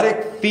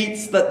athletic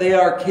feats that they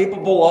are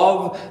capable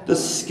of, the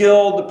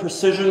skill, the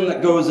precision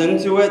that goes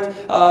into it.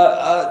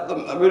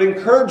 I would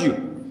encourage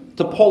you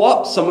to pull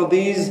up some of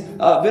these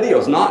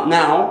videos. Not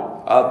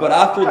now, but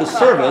after the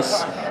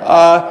service,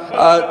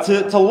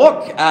 to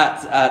look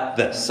at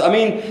this. I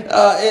mean,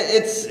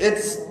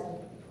 it's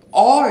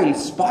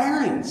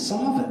awe-inspiring,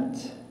 some of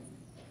it.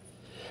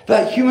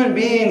 That human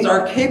beings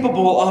are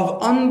capable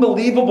of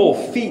unbelievable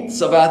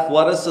feats of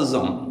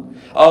athleticism,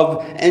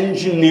 of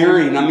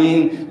engineering. I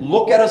mean,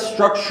 look at a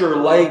structure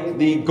like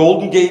the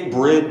Golden Gate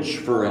Bridge,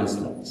 for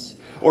instance,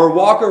 or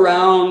walk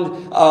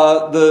around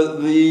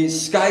the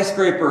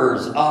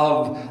skyscrapers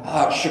of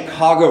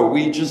Chicago.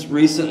 We just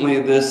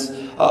recently, this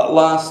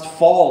last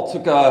fall,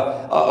 took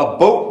a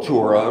boat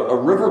tour, a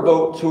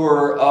riverboat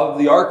tour of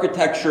the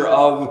architecture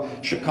of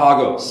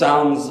Chicago.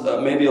 Sounds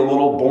maybe a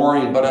little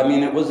boring, but I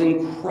mean, it was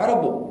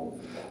incredible.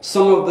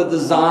 Some of the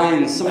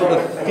designs, some of the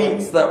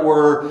feats that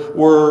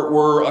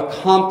were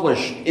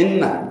accomplished in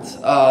that.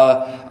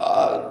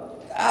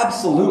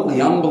 Absolutely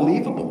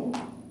unbelievable.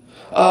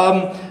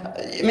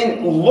 I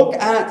mean, look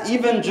at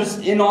even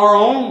just in our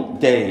own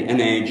day and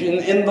age,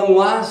 in the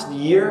last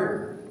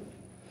year,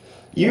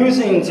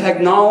 using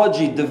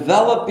technology,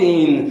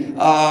 developing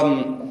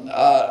a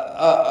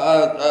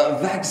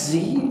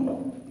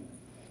vaccine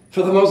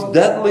for the most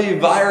deadly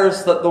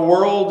virus that the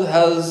world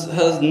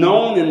has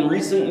known in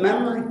recent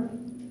memory.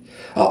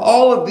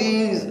 All of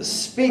these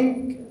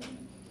speak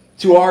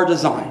to our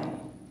design.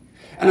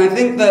 And I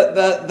think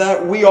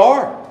that we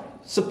are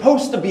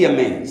supposed to be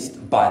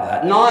amazed by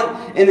that.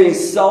 Not in a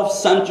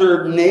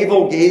self-centered,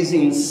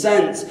 navel-gazing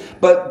sense,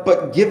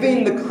 but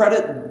giving the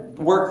credit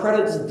where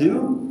credit's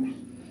due.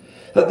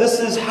 That this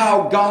is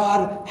how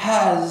God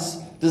has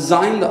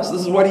designed us.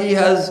 This is what He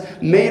has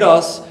made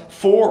us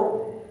for.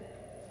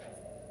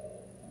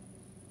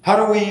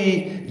 How do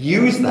we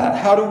use that?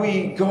 How do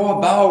we go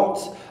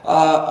about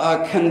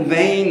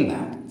conveying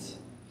that?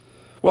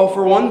 Well,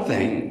 for one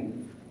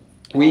thing,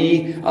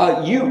 we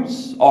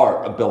use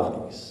our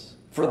abilities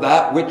for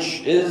that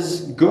which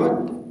is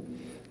good,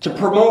 to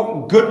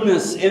promote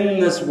goodness in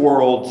this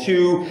world,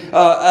 to,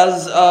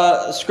 as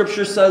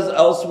Scripture says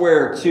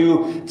elsewhere,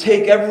 to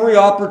take every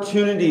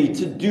opportunity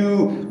to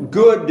do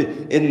good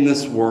in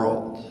this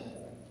world.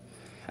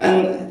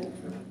 And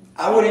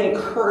I would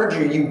encourage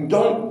you, you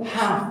don't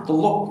have to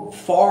look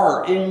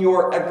far in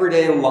your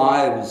everyday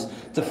lives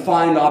to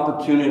find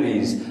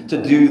opportunities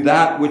to do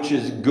that which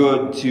is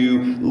good,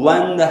 to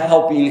lend a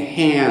helping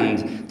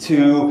hand,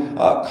 to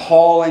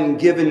call and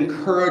give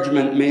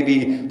encouragement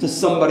maybe to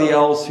somebody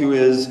else who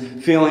is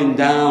feeling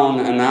down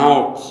and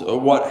out, or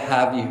what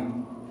have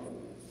you.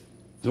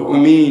 That's what we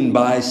mean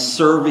by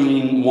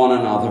serving one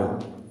another.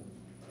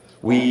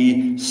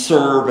 We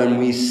serve and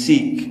we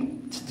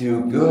seek to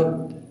do good.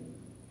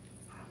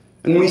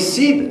 And we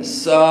see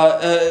this,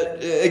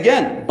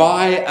 again,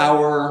 by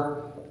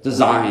our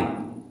design.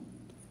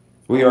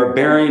 We are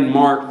bearing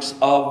marks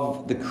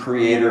of the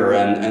Creator,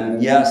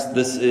 and yes,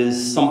 this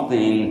is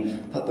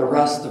something that the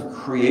rest of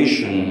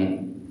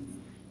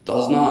creation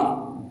does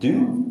not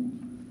do.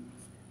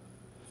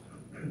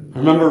 I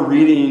remember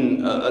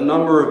reading a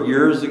number of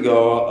years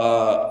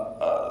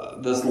ago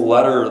this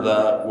letter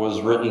that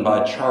was written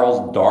by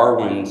Charles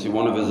Darwin to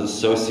one of his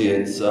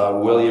associates,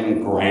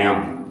 William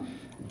Graham.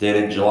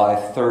 dated July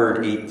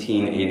 3rd,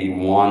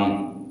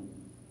 1881.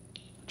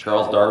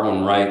 Charles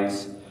Darwin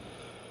writes,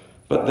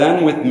 "But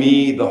then with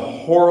me the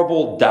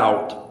horrible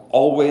doubt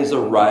always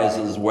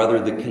arises whether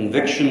the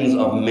convictions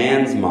of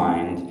man's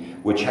mind,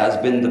 which has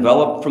been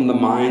developed from the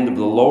mind of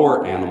the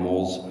lower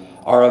animals,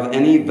 are of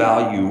any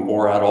value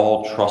or at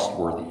all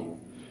trustworthy.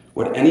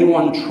 Would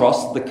anyone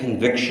trust the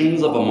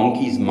convictions of a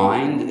monkey's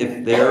mind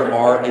if there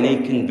are any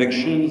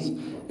convictions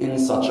in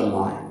such a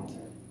mind?"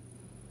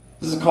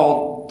 This is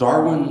called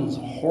Darwin's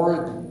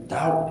horrid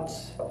doubt.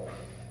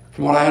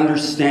 From what I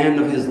understand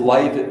of his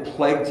life, it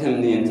plagued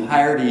him the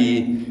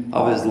entirety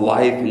of his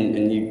life,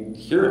 and you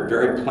hear it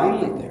very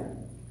plainly there.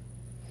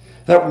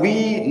 That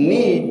we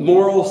need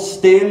moral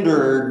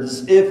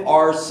standards if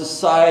our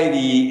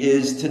society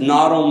is to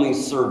not only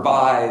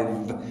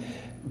survive,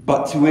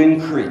 but to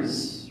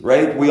increase,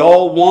 right? We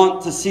all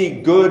want to see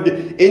good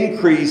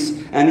increase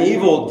and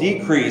evil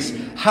decrease.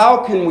 How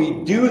can we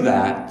do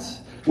that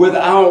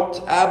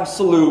without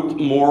absolute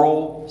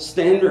moral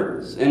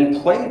standards in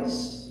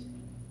place?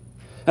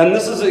 And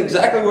this is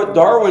exactly what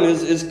Darwin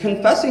is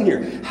confessing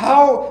here.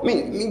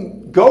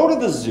 Go to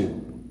the zoo.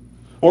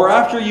 Or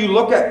after you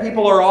look at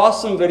People Are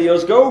Awesome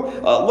videos, go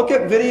look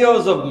at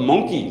videos of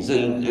monkeys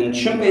and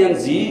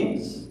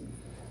chimpanzees,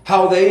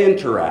 how they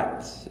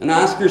interact. And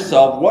ask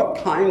yourself, what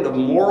kind of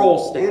moral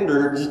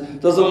standards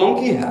does a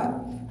monkey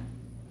have?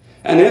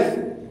 And if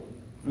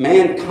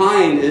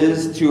mankind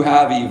is to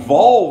have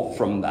evolved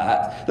from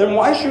that, then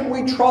why should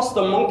we trust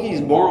a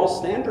monkey's moral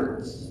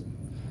standards?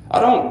 I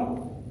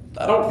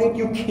don't think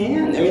you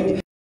can.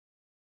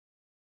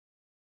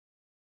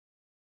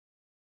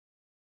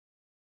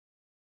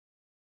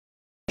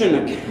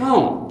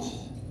 Account.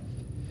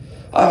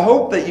 I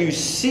hope that you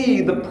see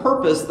the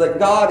purpose that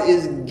God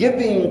is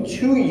giving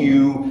to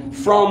you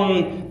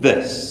from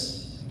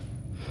this.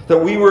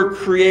 That we were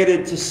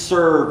created to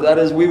serve. That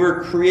is, we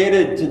were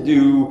created to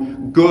do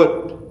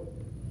good.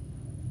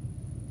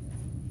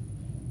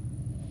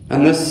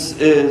 And this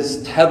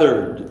is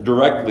tethered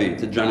directly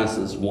to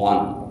Genesis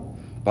 1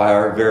 by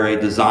our very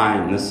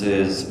design. This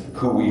is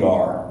who we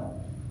are.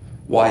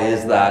 Why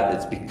is that?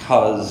 It's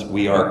because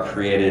we are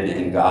created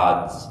in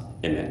God's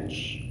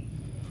image.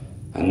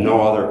 And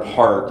no other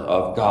part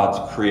of God's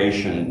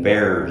creation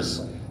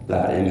bears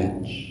that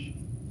image.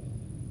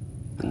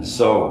 And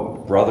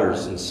so,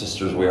 brothers and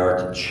sisters, we are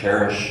to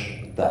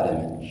cherish that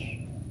image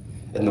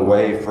in the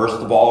way,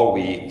 first of all,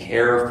 we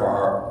care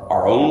for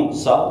our own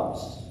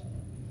selves,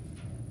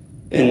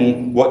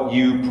 in what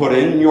you put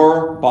in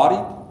your body,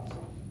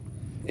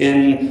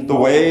 in the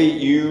way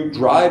you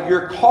drive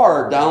your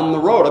car down the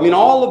road.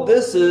 All of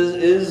this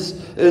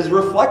is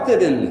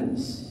reflected in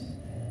this.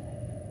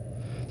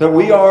 That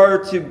we are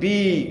to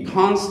be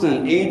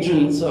constant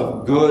agents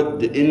of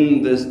good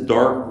in this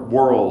dark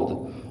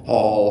world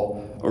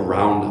all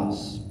around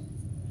us.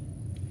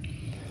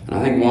 And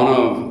I think one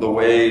of the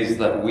ways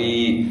that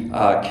we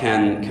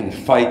can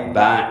fight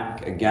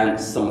back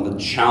against some of the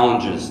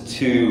challenges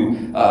to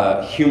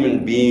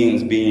human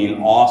beings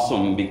being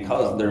awesome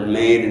because they're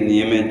made in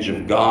the image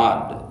of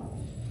God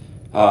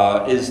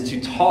is to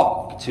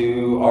talk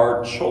to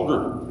our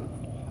children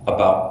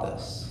about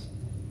this.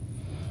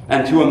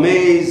 And to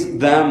amaze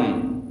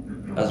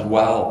them as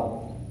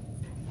well.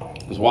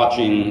 I was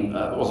watching,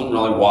 wasn't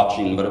really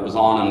watching, but it was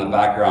on in the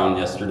background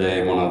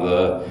yesterday, one of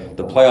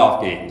the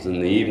playoff games in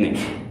the evening.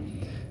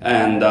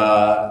 And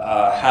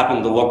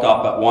happened to look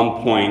up at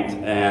one point,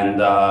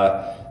 and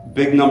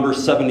big number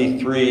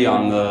 73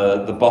 on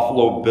the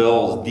Buffalo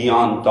Bills,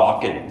 Dion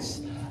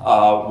Dawkins,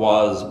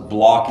 was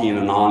blocking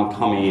an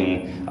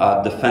oncoming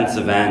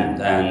defensive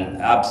end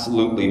and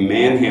absolutely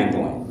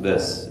manhandling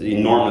this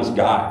enormous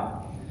guy.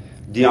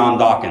 Dion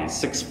Dawkins,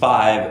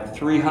 6'5",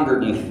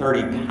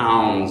 330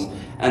 pounds,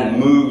 and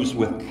moves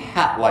with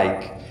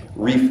cat-like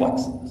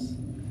reflexes.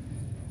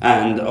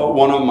 And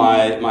one of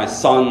my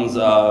sons,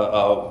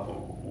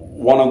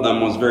 one of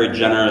them was very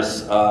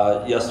generous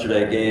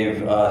yesterday, gave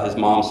his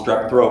mom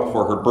strep throat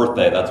for her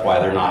birthday. That's why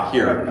they're not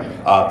here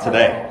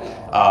today.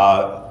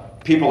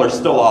 People are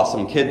still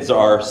awesome. Kids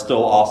are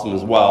still awesome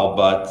as well,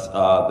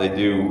 but they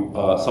do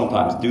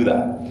sometimes do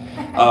that.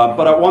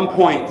 But at one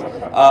point,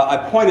 I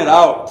pointed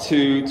out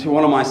to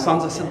one of my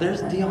sons, I said,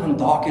 "There's Dion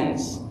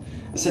Dawkins."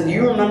 I said, "Do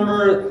you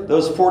remember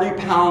those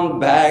 40-pound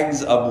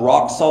bags of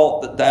rock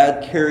salt that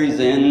Dad carries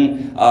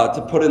in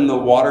to put in the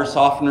water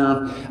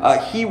softener?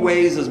 He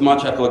weighs as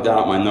much," I have to look down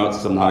at my notes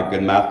because I'm not a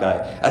good math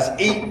guy, "as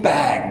 8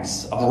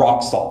 bags of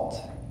rock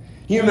salt."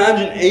 Can you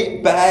imagine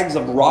 8 bags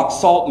of rock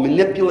salt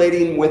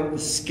manipulating with the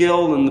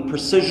skill and the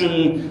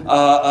precision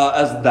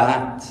as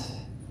that?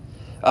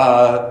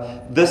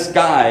 This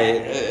guy,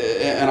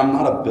 and I'm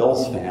not a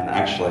Bills fan,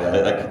 actually.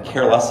 I could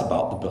care less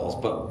about the Bills,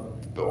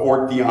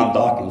 or Dion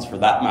Dawkins for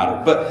that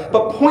matter.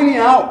 But pointing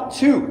out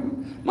to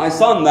my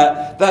son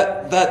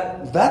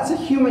that's a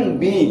human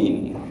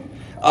being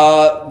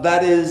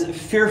that is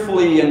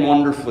fearfully and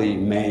wonderfully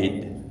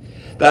made.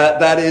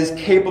 That is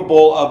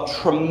capable of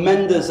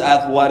tremendous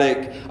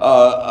athletic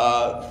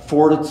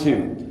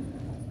fortitude.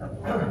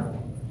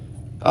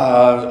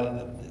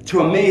 To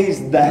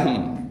amaze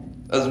them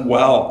as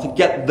well, to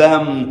get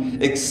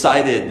them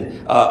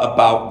excited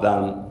about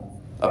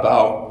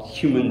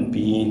human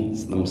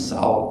beings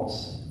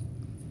themselves.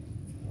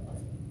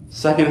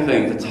 Second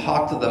thing to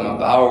talk to them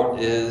about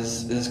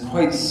is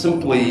quite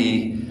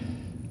simply,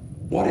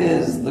 what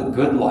is the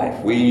good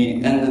life?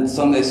 We ended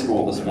Sunday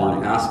school this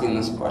morning asking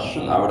this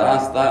question. I would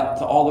ask that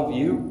to all of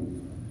you.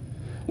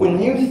 When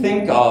you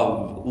think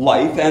of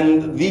life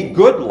and the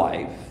good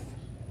life,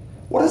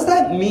 what does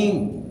that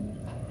mean?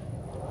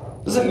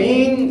 Does it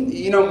mean,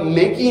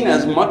 making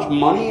as much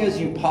money as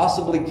you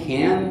possibly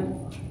can?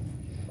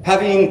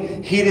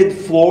 Having heated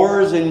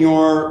floors in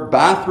your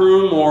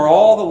bathroom, or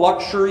all the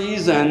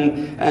luxuries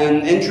and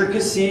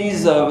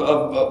intricacies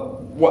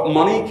of what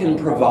money can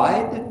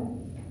provide?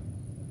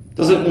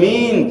 Does it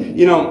mean,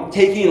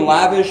 taking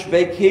lavish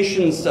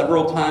vacations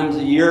several times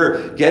a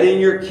year, getting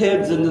your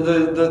kids into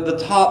the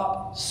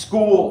top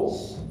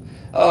schools,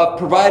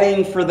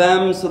 providing for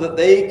them so that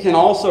they can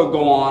also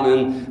go on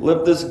and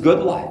live this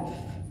good life?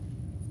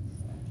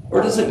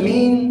 Or does it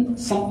mean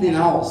something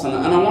else? And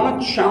I want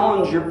to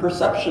challenge your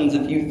perceptions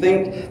if you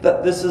think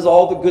that this is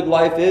all the good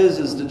life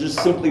is to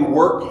just simply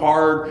work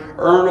hard,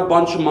 earn a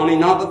bunch of money.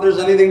 Not that there's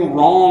anything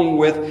wrong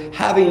with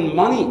having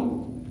money.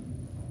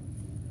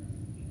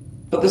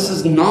 But this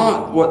is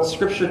not what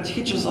Scripture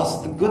teaches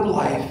us the good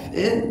life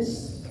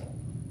is.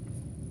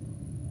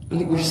 I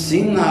think we've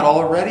seen that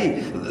already.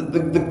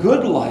 The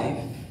good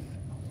life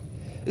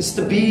is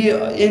to be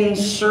in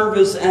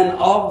service and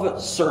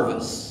of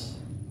service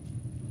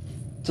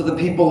to the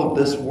people of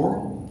this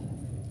world.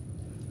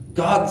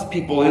 God's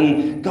people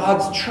in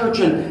God's church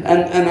and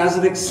as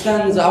it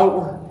extends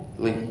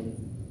outwardly.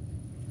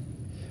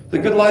 The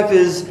good life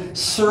is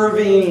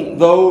serving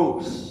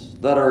those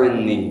that are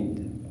in need.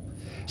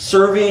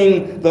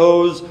 Serving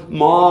those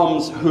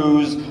moms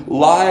whose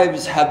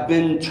lives have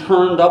been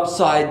turned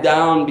upside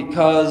down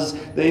because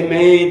they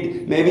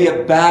made maybe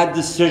a bad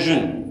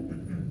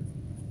decision,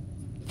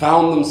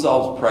 found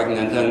themselves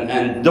pregnant,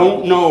 and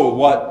don't know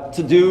what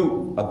to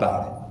do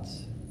about it.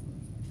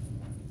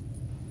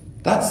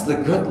 That's the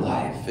good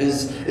life,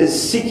 is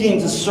seeking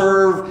to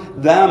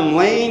serve them,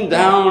 laying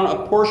down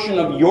a portion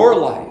of your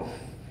life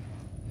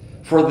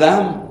for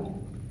them,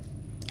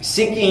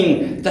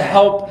 seeking to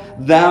help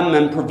them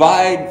and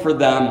provide for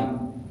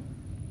them,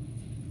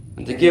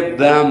 and to give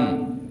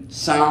them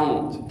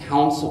sound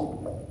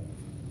counsel,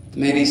 to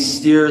maybe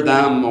steer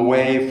them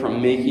away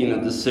from making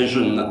a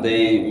decision that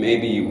they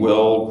maybe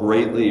will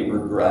greatly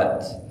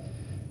regret,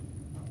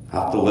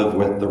 have to live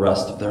with the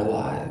rest of their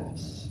lives.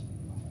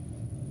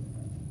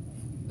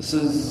 This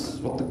is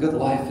what the good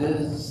life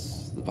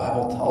is, the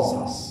Bible tells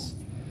us,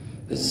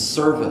 is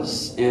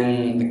service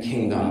in the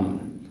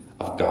kingdom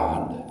of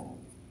God.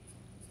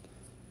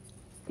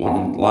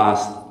 One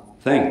last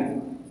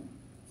thing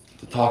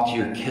to talk to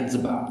your kids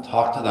about.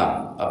 Talk to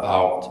them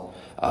about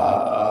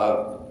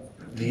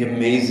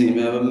amaze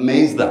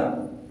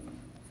them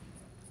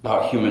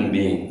about human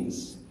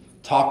beings.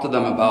 Talk to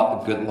them about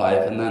the good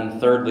life. And then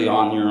thirdly,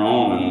 on your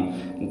own,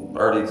 and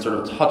already sort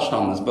of touched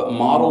on this, but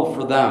model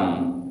for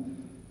them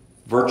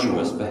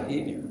virtuous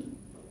behavior,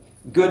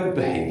 good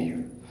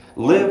behavior.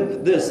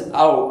 Live this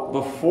out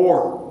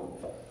before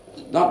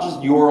not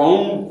just your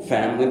own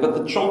family, but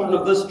the children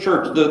of this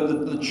church,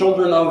 the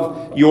children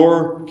of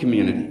your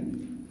community.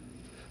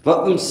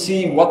 Let them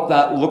see what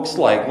that looks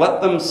like.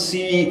 Let them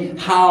see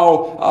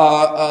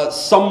how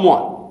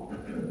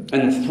someone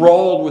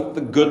enthralled with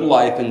the good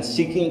life and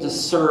seeking to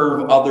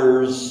serve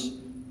others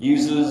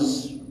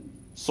uses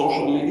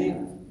social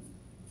media.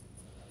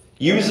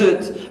 Use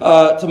it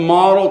to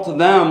model to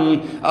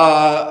them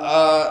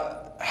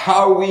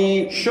how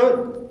we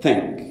should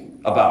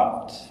think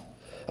about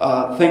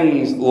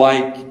things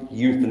like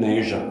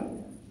euthanasia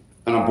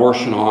and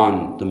abortion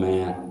on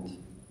demand.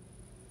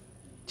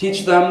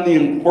 Teach them the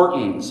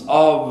importance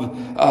of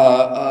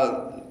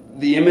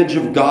the image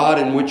of God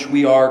in which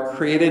we are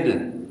created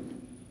in.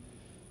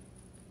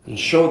 And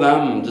show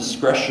them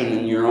discretion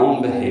in your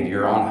own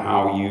behavior on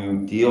how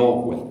you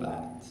deal with that.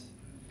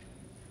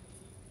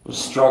 I was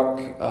struck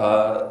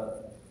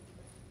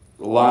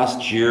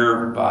last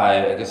year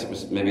by, I guess it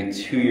was maybe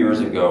 2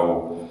 years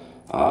ago,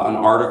 an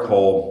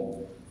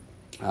article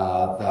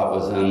that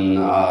was in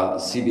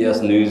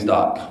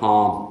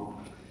CBSNews.com.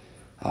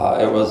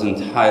 It was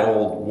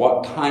entitled,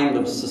 "What Kind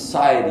of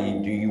Society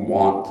Do You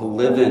Want to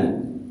Live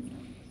In?"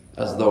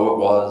 As though it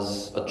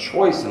was a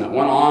choice. And it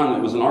went on,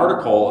 it was an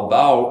article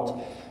about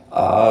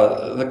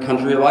the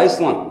country of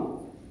Iceland,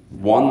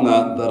 one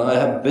that I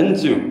have been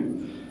to.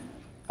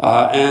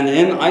 And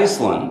in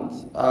Iceland,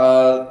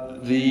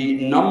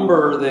 the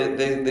number,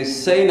 they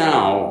say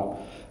now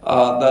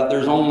that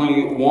there's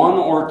only 1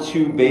 or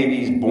 2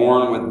 babies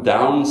born with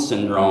Down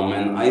syndrome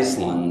in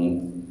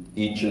Iceland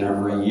each and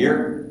every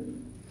year.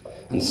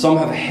 And some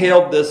have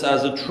hailed this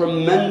as a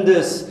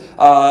tremendous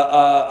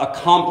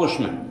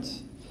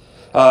accomplishment.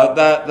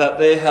 That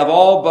they have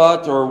all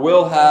but, or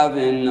will have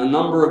in a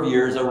number of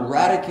years,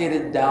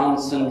 eradicated Down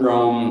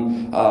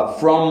syndrome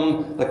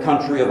from the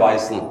country of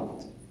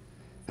Iceland.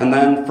 And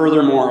then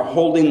furthermore,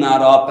 holding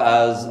that up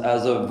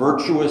as a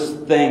virtuous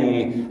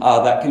thing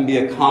that can be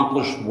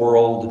accomplished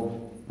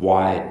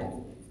worldwide.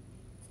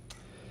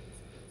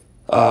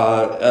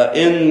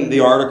 In the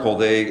article,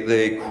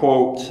 they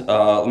quote,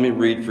 let me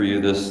read for you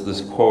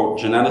this quote.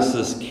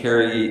 Geneticist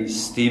Carrie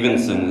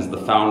Stevenson is the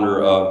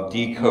founder of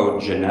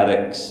Decode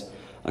Genetics,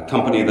 a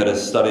company that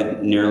has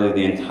studied nearly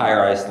the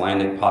entire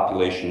Icelandic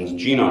population's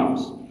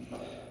genomes.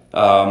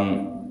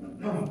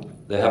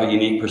 They have a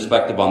unique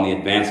perspective on the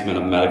advancement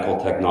of medical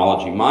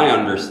technology. My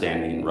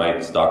understanding,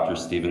 writes Dr.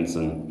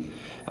 Stevenson,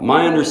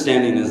 my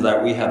understanding is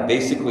that we have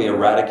basically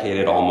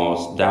eradicated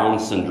almost Down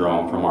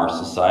syndrome from our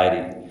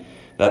society.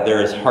 That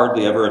there is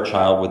hardly ever a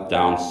child with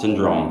Down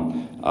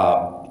syndrome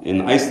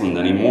in Iceland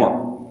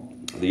anymore.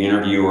 The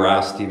interviewer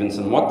asked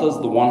Stevenson, what does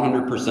the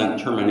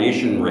 100%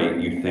 termination rate,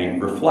 you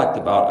think, reflect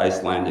about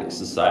Icelandic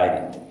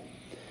society?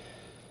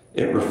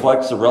 It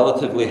reflects a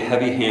relatively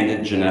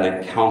heavy-handed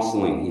genetic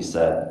counseling, he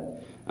said.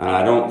 And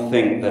I don't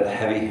think that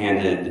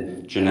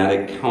heavy-handed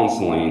genetic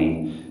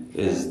counseling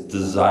is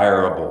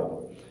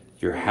desirable.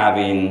 You're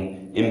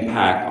having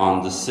impact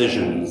on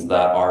decisions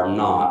that are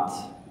not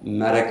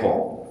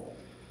medical.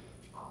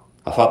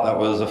 I thought that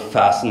was a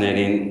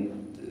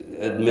fascinating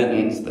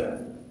admittance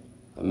there.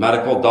 A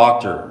medical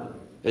doctor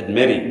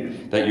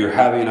admitting that you're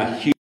having a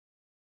huge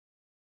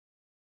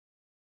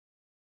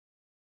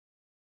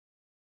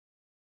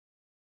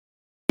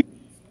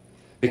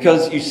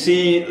because you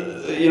see,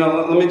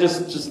 let me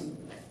just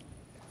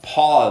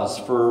pause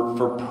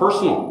for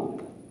personal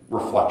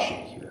reflection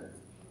here.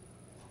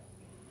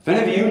 Have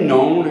any of you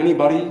known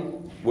anybody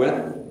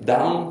with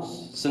Down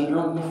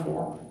syndrome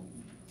before?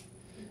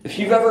 If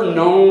you've ever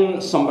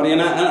known somebody,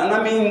 and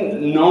I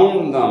mean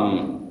known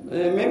them,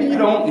 maybe you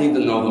don't need to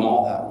know them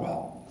all that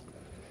well.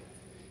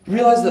 You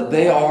realize that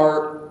they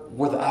are,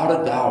 without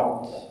a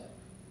doubt,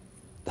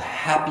 the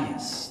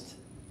happiest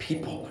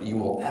people you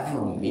will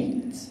ever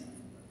meet.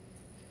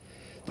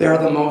 They are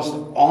the most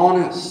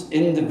honest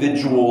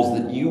individuals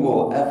that you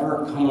will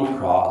ever come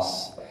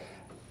across.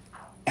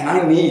 And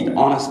I need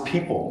honest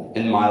people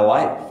in my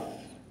life.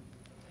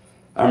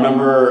 I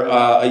remember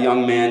a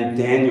young man,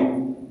 Daniel,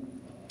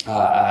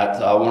 at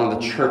one of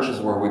the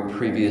churches where we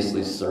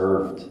previously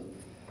served.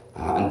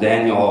 And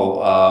Daniel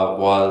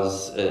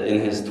was in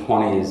his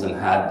 20s and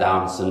had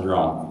Down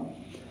syndrome.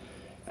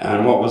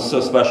 And what was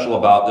so special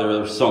about, there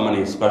were so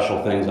many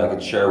special things I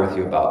could share with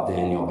you about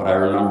Daniel, but I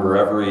remember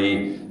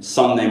every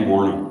Sunday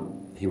morning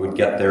he would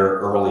get there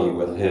early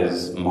with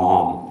his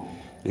mom.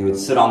 He would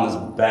sit on this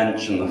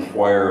bench in the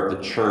foyer of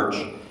the church.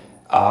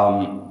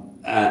 And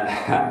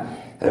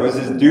it was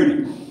his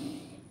duty.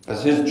 It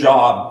was his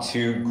job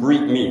to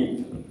greet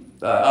me.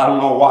 I don't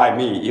know why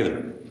me either.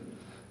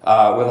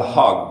 With a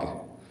hug.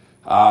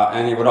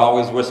 And he would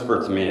always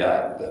whisper to me,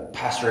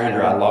 Pastor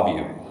Andrew, I love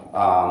you.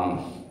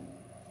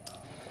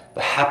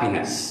 The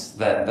happiness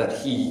that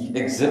he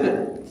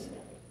exhibited.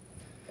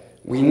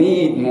 We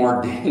need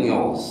more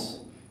Daniels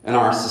in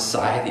our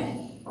society.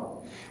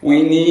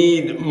 We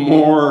need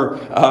more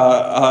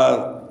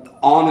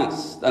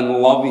honest and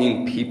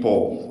loving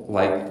people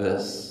like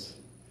this.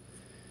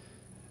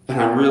 And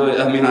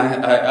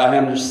I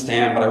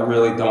understand, but I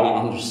really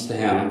don't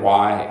understand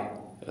why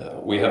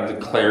we have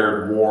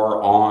declared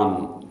war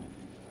on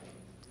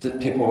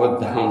people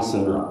with Down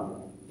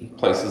syndrome in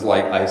places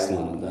like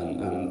Iceland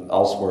and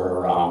elsewhere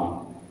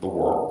around the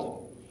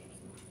world.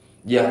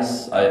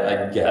 Yes,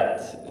 I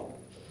get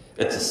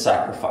it's a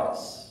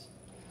sacrifice.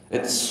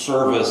 It's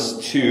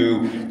service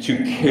to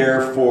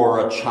care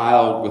for a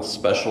child with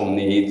special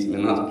needs. I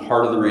mean, that's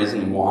part of the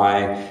reason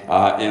why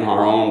in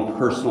our own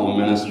personal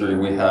ministry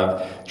we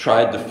have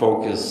tried to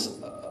focus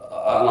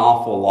an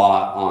awful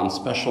lot on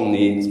special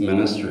needs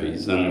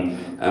ministries.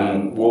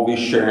 And we'll be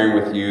sharing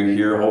with you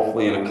here,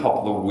 hopefully in a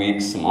couple of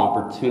weeks, some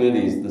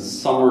opportunities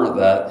this summer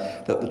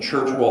that the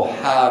church will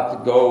have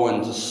to go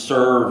and to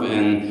serve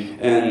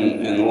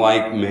in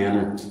like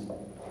manner.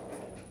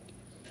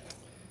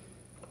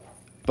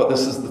 But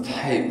this is the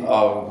type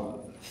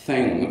of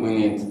thing that we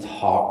need to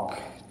talk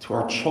to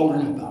our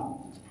children about.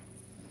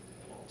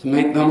 To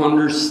make them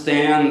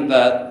understand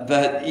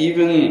that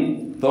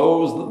even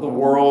those that the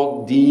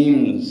world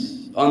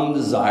deems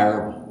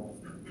undesirable,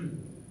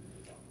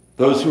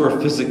 those who are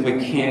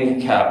physically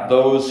handicapped,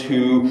 those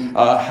who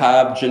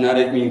have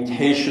genetic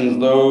mutations,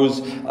 those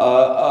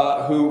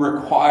who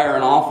require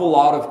an awful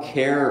lot of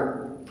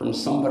care from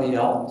somebody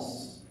else,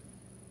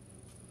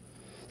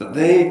 that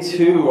they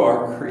too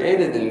are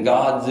created in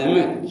God's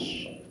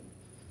image.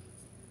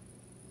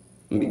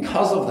 And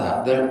because of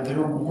that,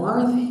 they're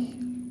worthy.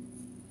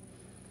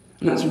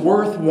 And it's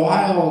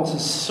worthwhile to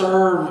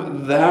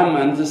serve them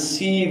and to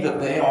see that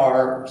they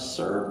are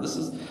served. This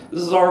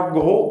is our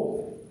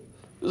goal.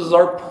 This is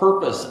our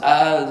purpose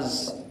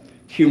as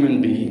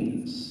human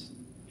beings.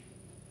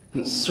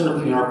 And it's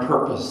certainly our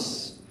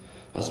purpose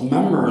as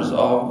members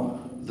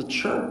of the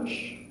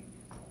church.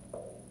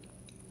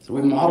 So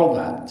we model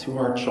that to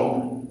our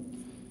children.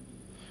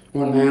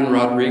 One man,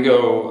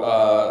 Rodrigo,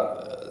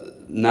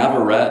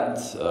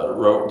 Navarrete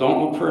wrote,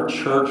 "Don't look for a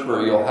church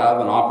where you'll have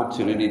an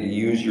opportunity to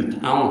use your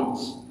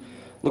talents.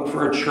 Look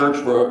for a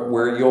church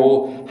where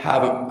you'll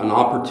have an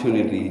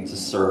opportunity to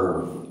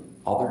serve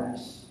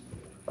others."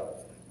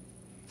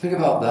 Think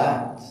about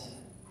that.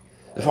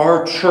 If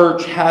our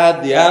church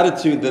had the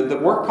attitude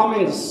that we're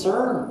coming to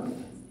serve,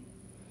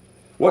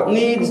 what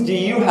needs do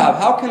you have?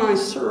 How can I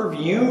serve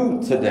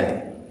you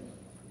today?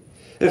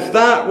 If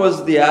that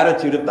was the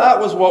attitude, if that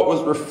was what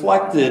was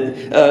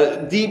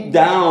reflected deep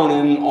down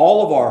in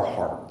all of our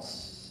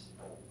hearts,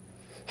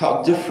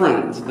 how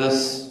different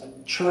this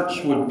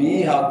church would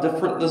be, how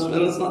different this, and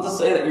it's not to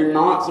say that you're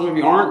not, some of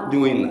you aren't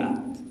doing that.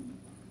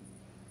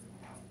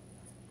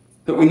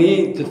 But we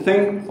need to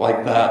think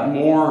like that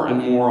more and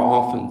more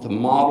often, to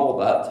model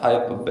that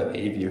type of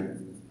behavior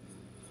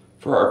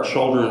for our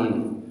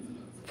children,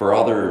 for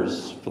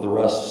others, for the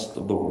rest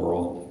of the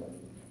world.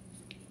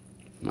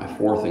 My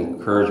fourth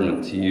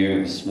encouragement to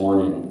you this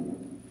morning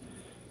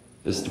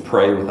is to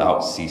pray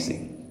without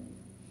ceasing.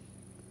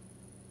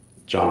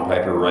 John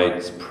Piper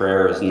writes,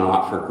 "Prayer is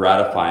not for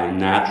gratifying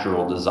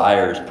natural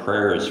desires.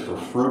 Prayer is for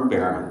fruit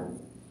bearing."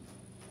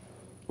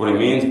 What he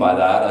means by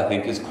that, I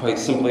think, is quite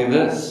simply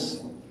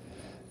this,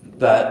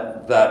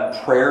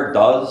 that prayer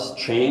does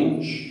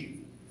change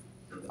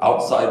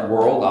outside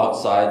world,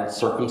 outside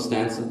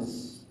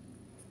circumstances.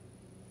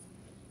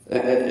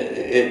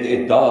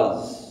 It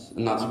does.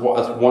 And that's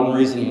one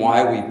reason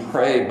why we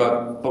pray.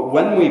 But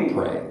when we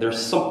pray,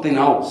 there's something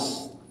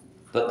else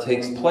that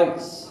takes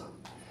place.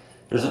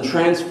 There's a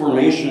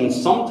transformation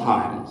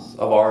sometimes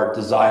of our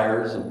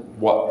desires,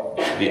 of what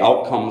the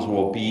outcomes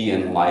will be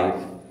in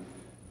life.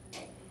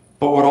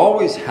 But what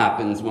always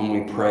happens when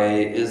we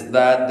pray is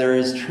that there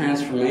is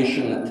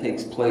transformation that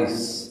takes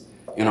place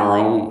in our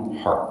own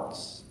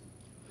hearts.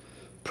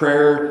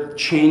 Prayer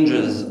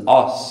changes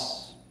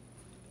us.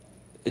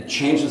 It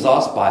changes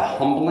us by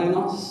humbling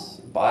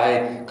us,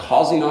 by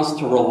causing us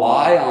to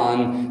rely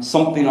on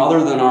something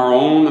other than our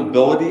own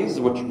abilities,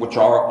 which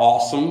are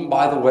awesome,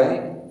 by the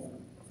way,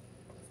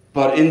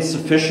 but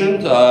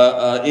insufficient,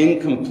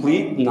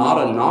 incomplete,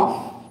 not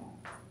enough.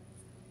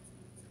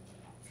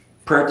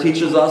 Prayer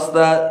teaches us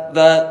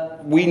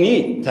that we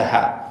need to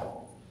have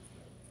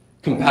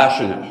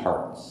compassionate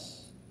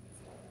hearts,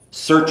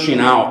 searching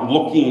out,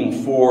 looking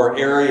for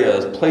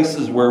areas,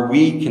 places where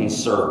we can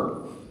serve.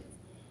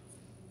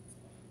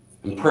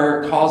 And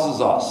prayer causes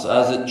us,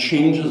 as it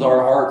changes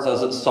our hearts,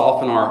 as it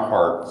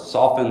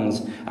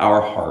softens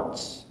our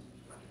hearts,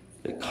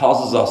 it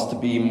causes us to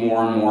be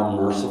more and more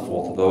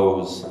merciful to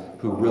those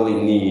who really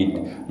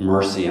need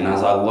mercy. And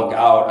as I look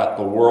out at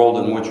the world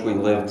in which we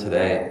live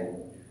today,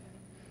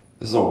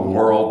 this is a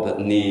world that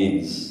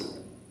needs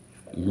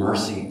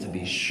mercy to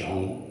be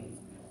shown.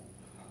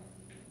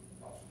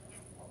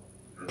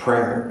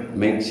 Prayer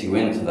makes you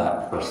into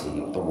that person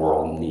that the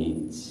world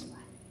needs.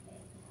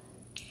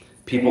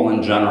 People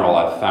in general,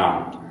 I've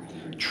found,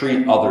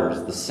 treat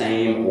others the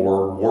same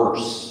or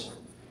worse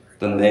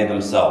than they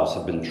themselves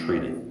have been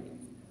treated.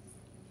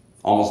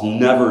 Almost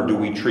never do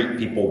we treat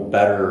people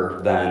better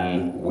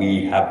than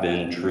we have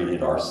been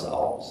treated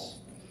ourselves.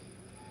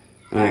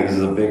 And I think this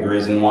is a big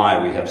reason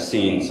why we have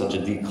seen such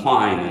a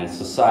decline in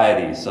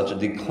society, such a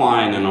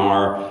decline in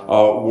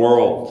our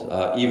world,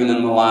 even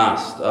in the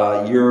last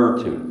year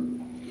or two.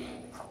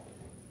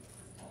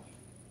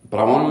 But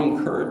I want to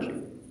encourage you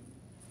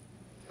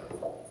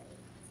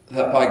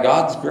that by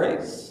God's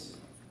grace,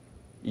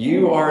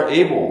 you are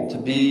able to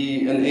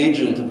be an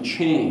agent of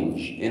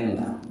change in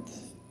that.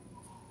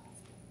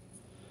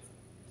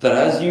 That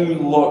as you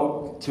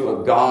look to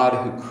a God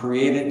who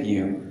created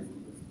you,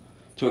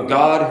 to a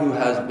God who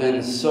has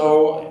been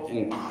so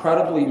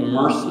incredibly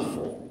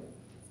merciful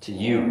to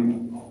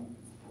you,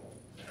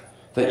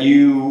 that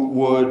you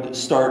would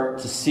start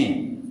to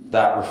see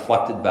that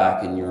reflected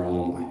back in your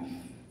own life.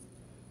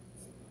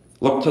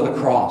 Look to the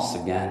cross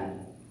again.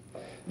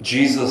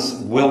 Jesus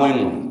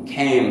willingly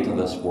came to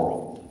this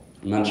world.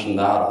 I mentioned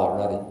that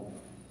already.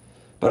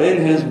 But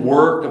in his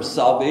work of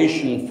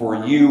salvation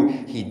for you,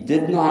 he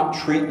did not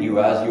treat you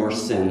as your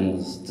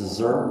sins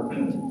deserved.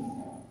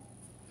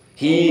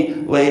 He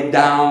laid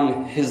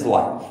down his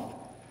life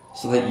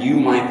so that you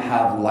might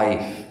have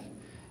life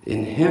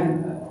in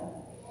him.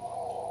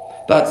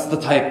 That's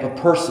the type of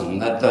person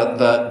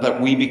that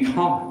we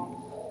become.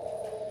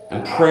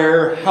 And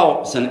prayer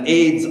helps and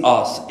aids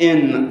us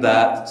in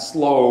that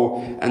slow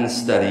and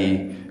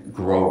steady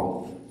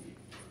growth.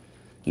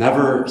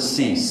 Never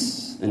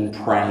cease in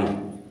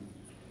praying.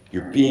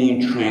 You're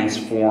being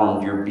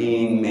transformed. You're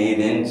being made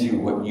into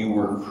what you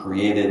were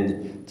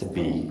created to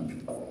be.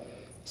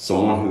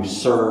 Someone who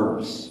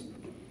serves,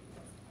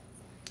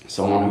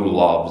 someone who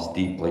loves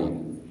deeply,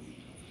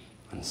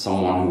 and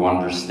someone who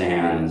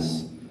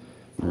understands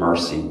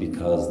mercy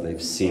because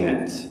they've seen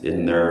it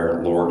in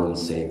their Lord and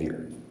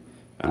Savior,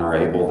 and are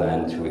able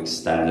then to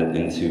extend it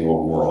into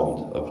a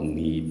world of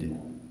need.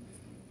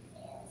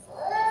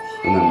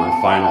 And then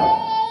my final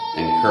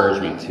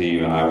encouragement to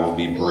you, and I will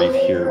be brief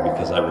here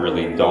because I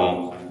really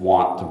don't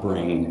want to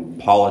bring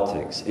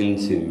politics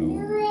into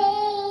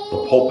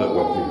the pulpit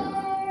with me.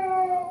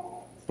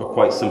 but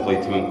quite simply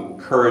to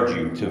encourage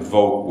you to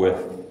vote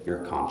with your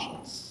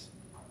conscience.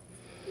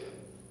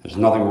 There's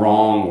nothing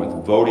wrong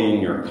with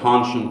voting your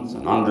conscience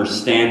and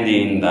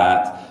understanding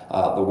that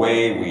the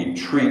way we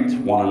treat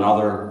one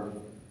another,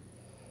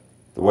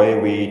 the way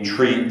we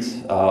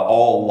treat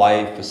all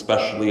life,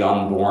 especially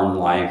unborn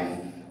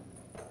life,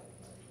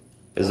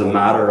 is a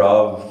matter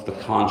of the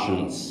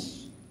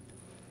conscience,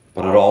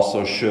 but it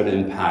also should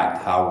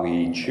impact how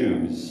we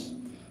choose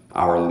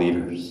our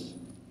leaders.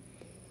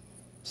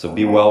 So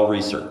be well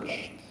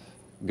researched.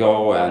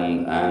 Go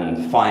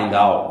and find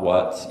out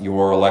what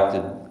your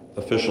elected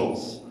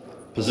officials'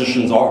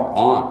 positions are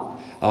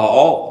on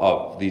all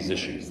of these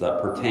issues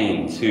that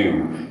pertain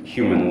to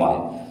human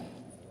life.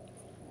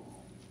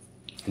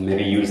 And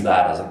maybe use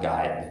that as a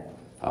guide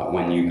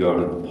when you go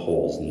to the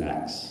polls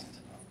next.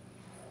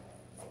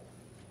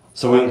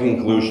 So in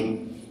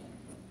conclusion,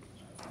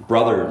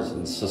 brothers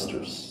and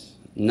sisters,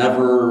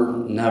 never,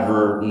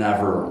 never,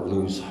 never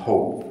lose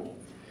hope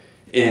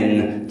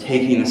in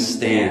taking a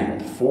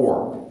stand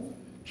for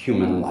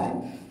human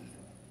life.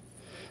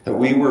 That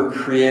we were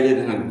created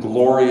in a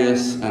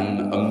glorious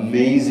and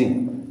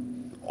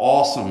amazing,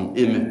 awesome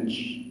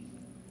image.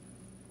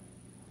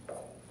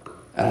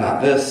 And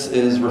that this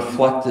is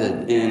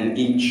reflected in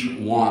each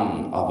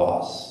one of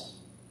us.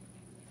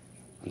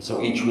 And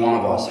so each one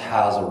of us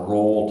has a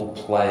role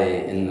to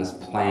play in this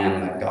plan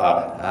that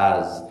God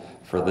has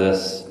for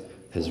this,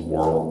 his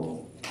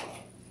world.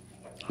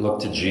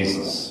 Look to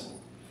Jesus.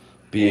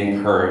 Be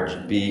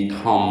encouraged.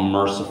 Become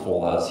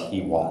merciful as he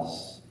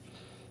was.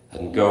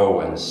 And go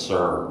and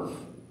serve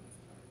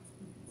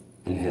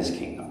in his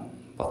kingdom.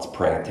 Let's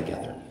pray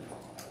together.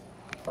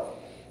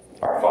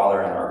 Our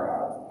Father and our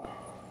God,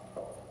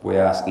 we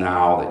ask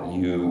now that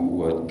you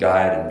would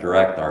guide and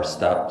direct our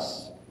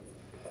steps.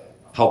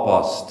 Help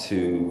us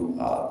to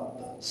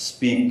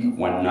speak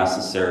when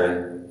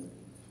necessary.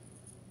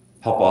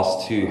 Help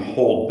us to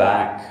hold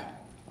back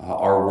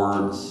our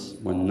words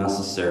when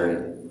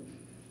necessary.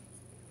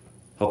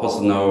 Help us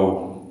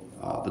know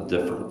the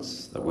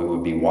difference, that we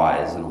would be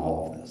wise in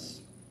all of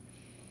this.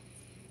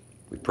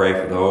 We pray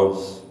for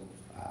those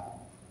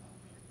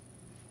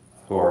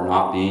who are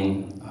not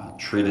being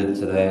treated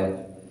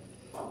today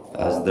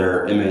as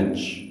their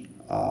image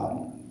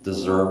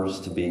deserves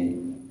to be.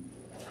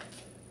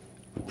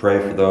 We pray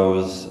for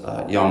those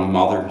young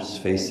mothers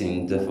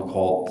facing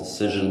difficult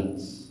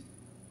decisions.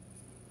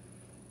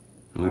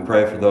 And we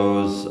pray for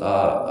those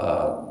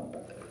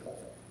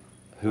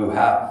who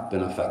have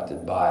been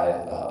affected by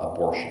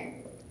abortion.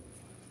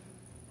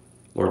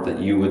 Lord, that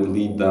you would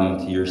lead them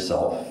to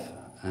yourself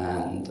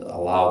and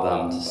allow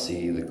them to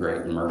see the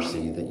great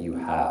mercy that you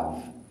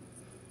have.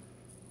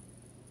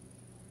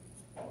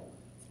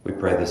 We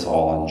pray this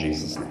all in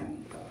Jesus'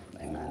 name.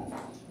 Amen.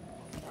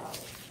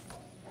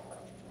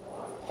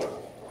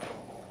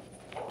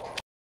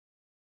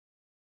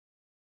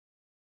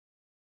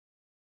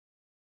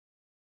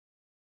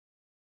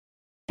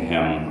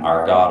 Him,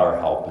 our God, our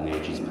help in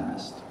ages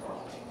past.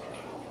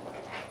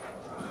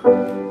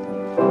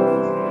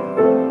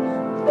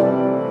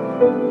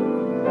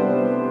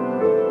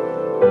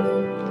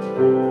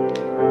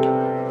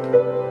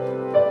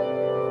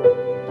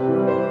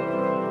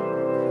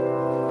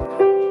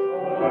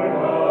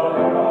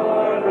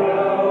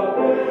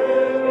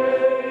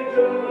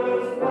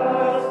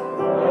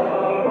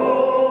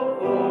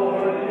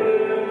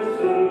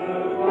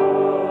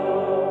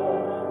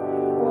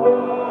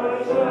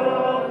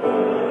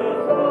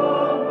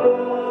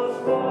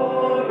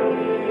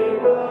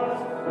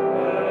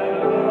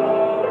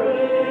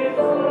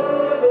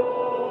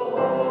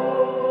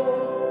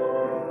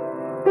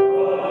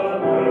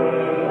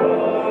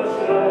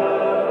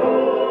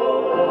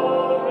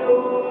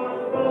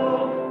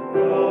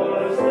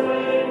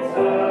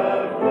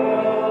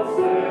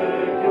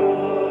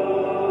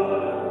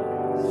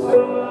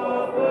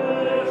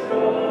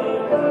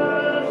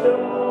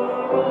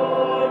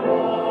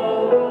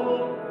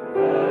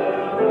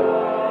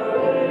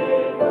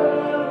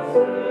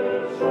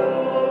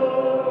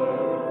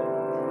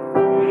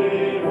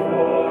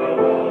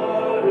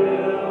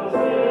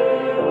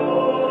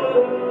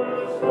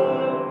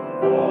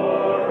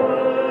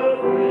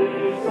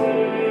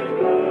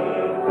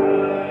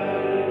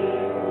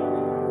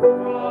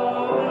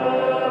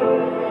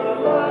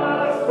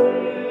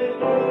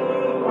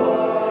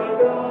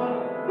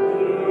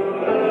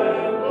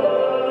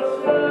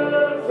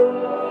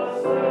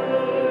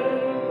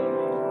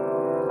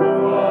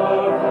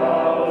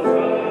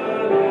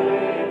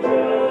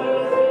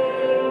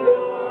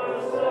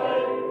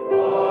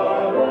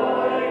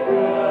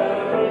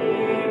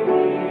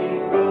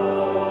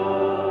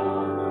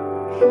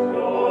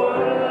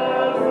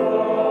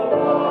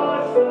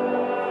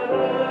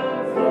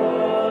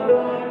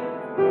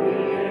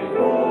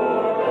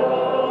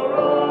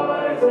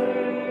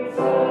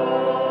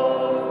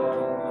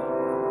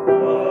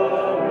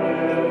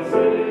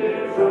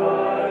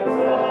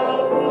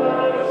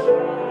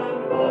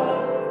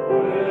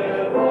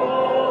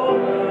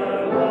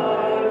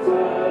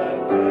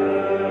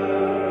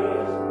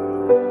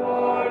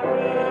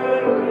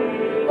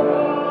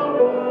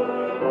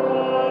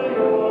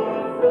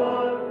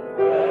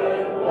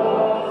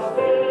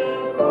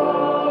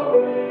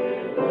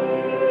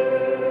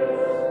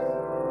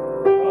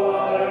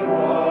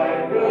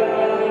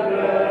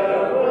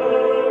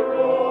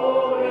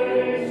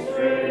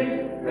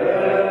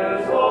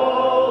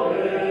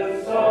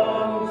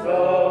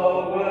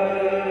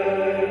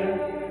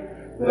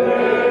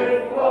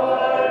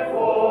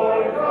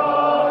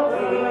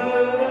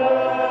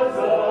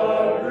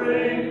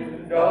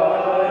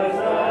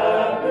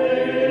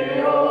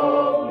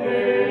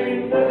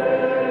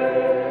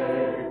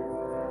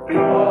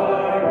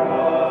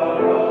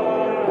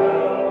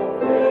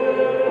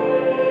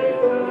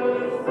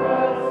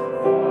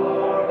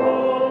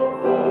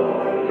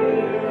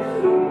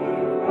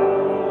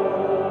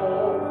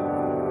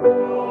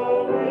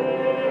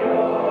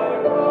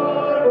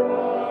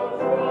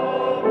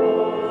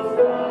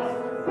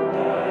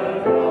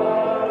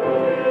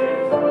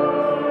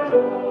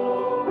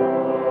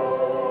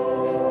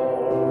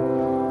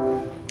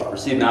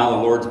 Receive now the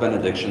Lord's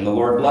benediction. The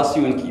Lord bless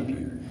you and keep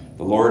you.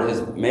 The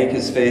Lord make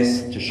his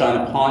face to shine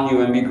upon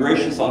you and be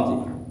gracious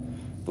unto you.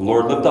 The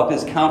Lord lift up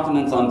his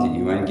countenance unto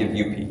you and give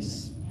you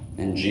peace.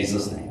 In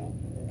Jesus'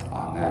 name,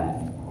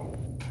 amen.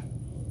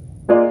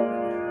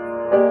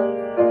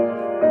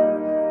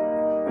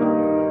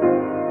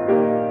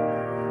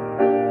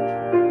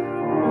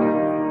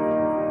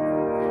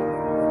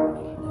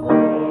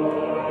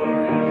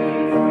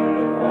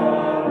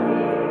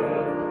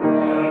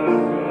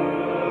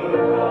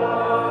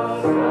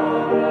 Amen.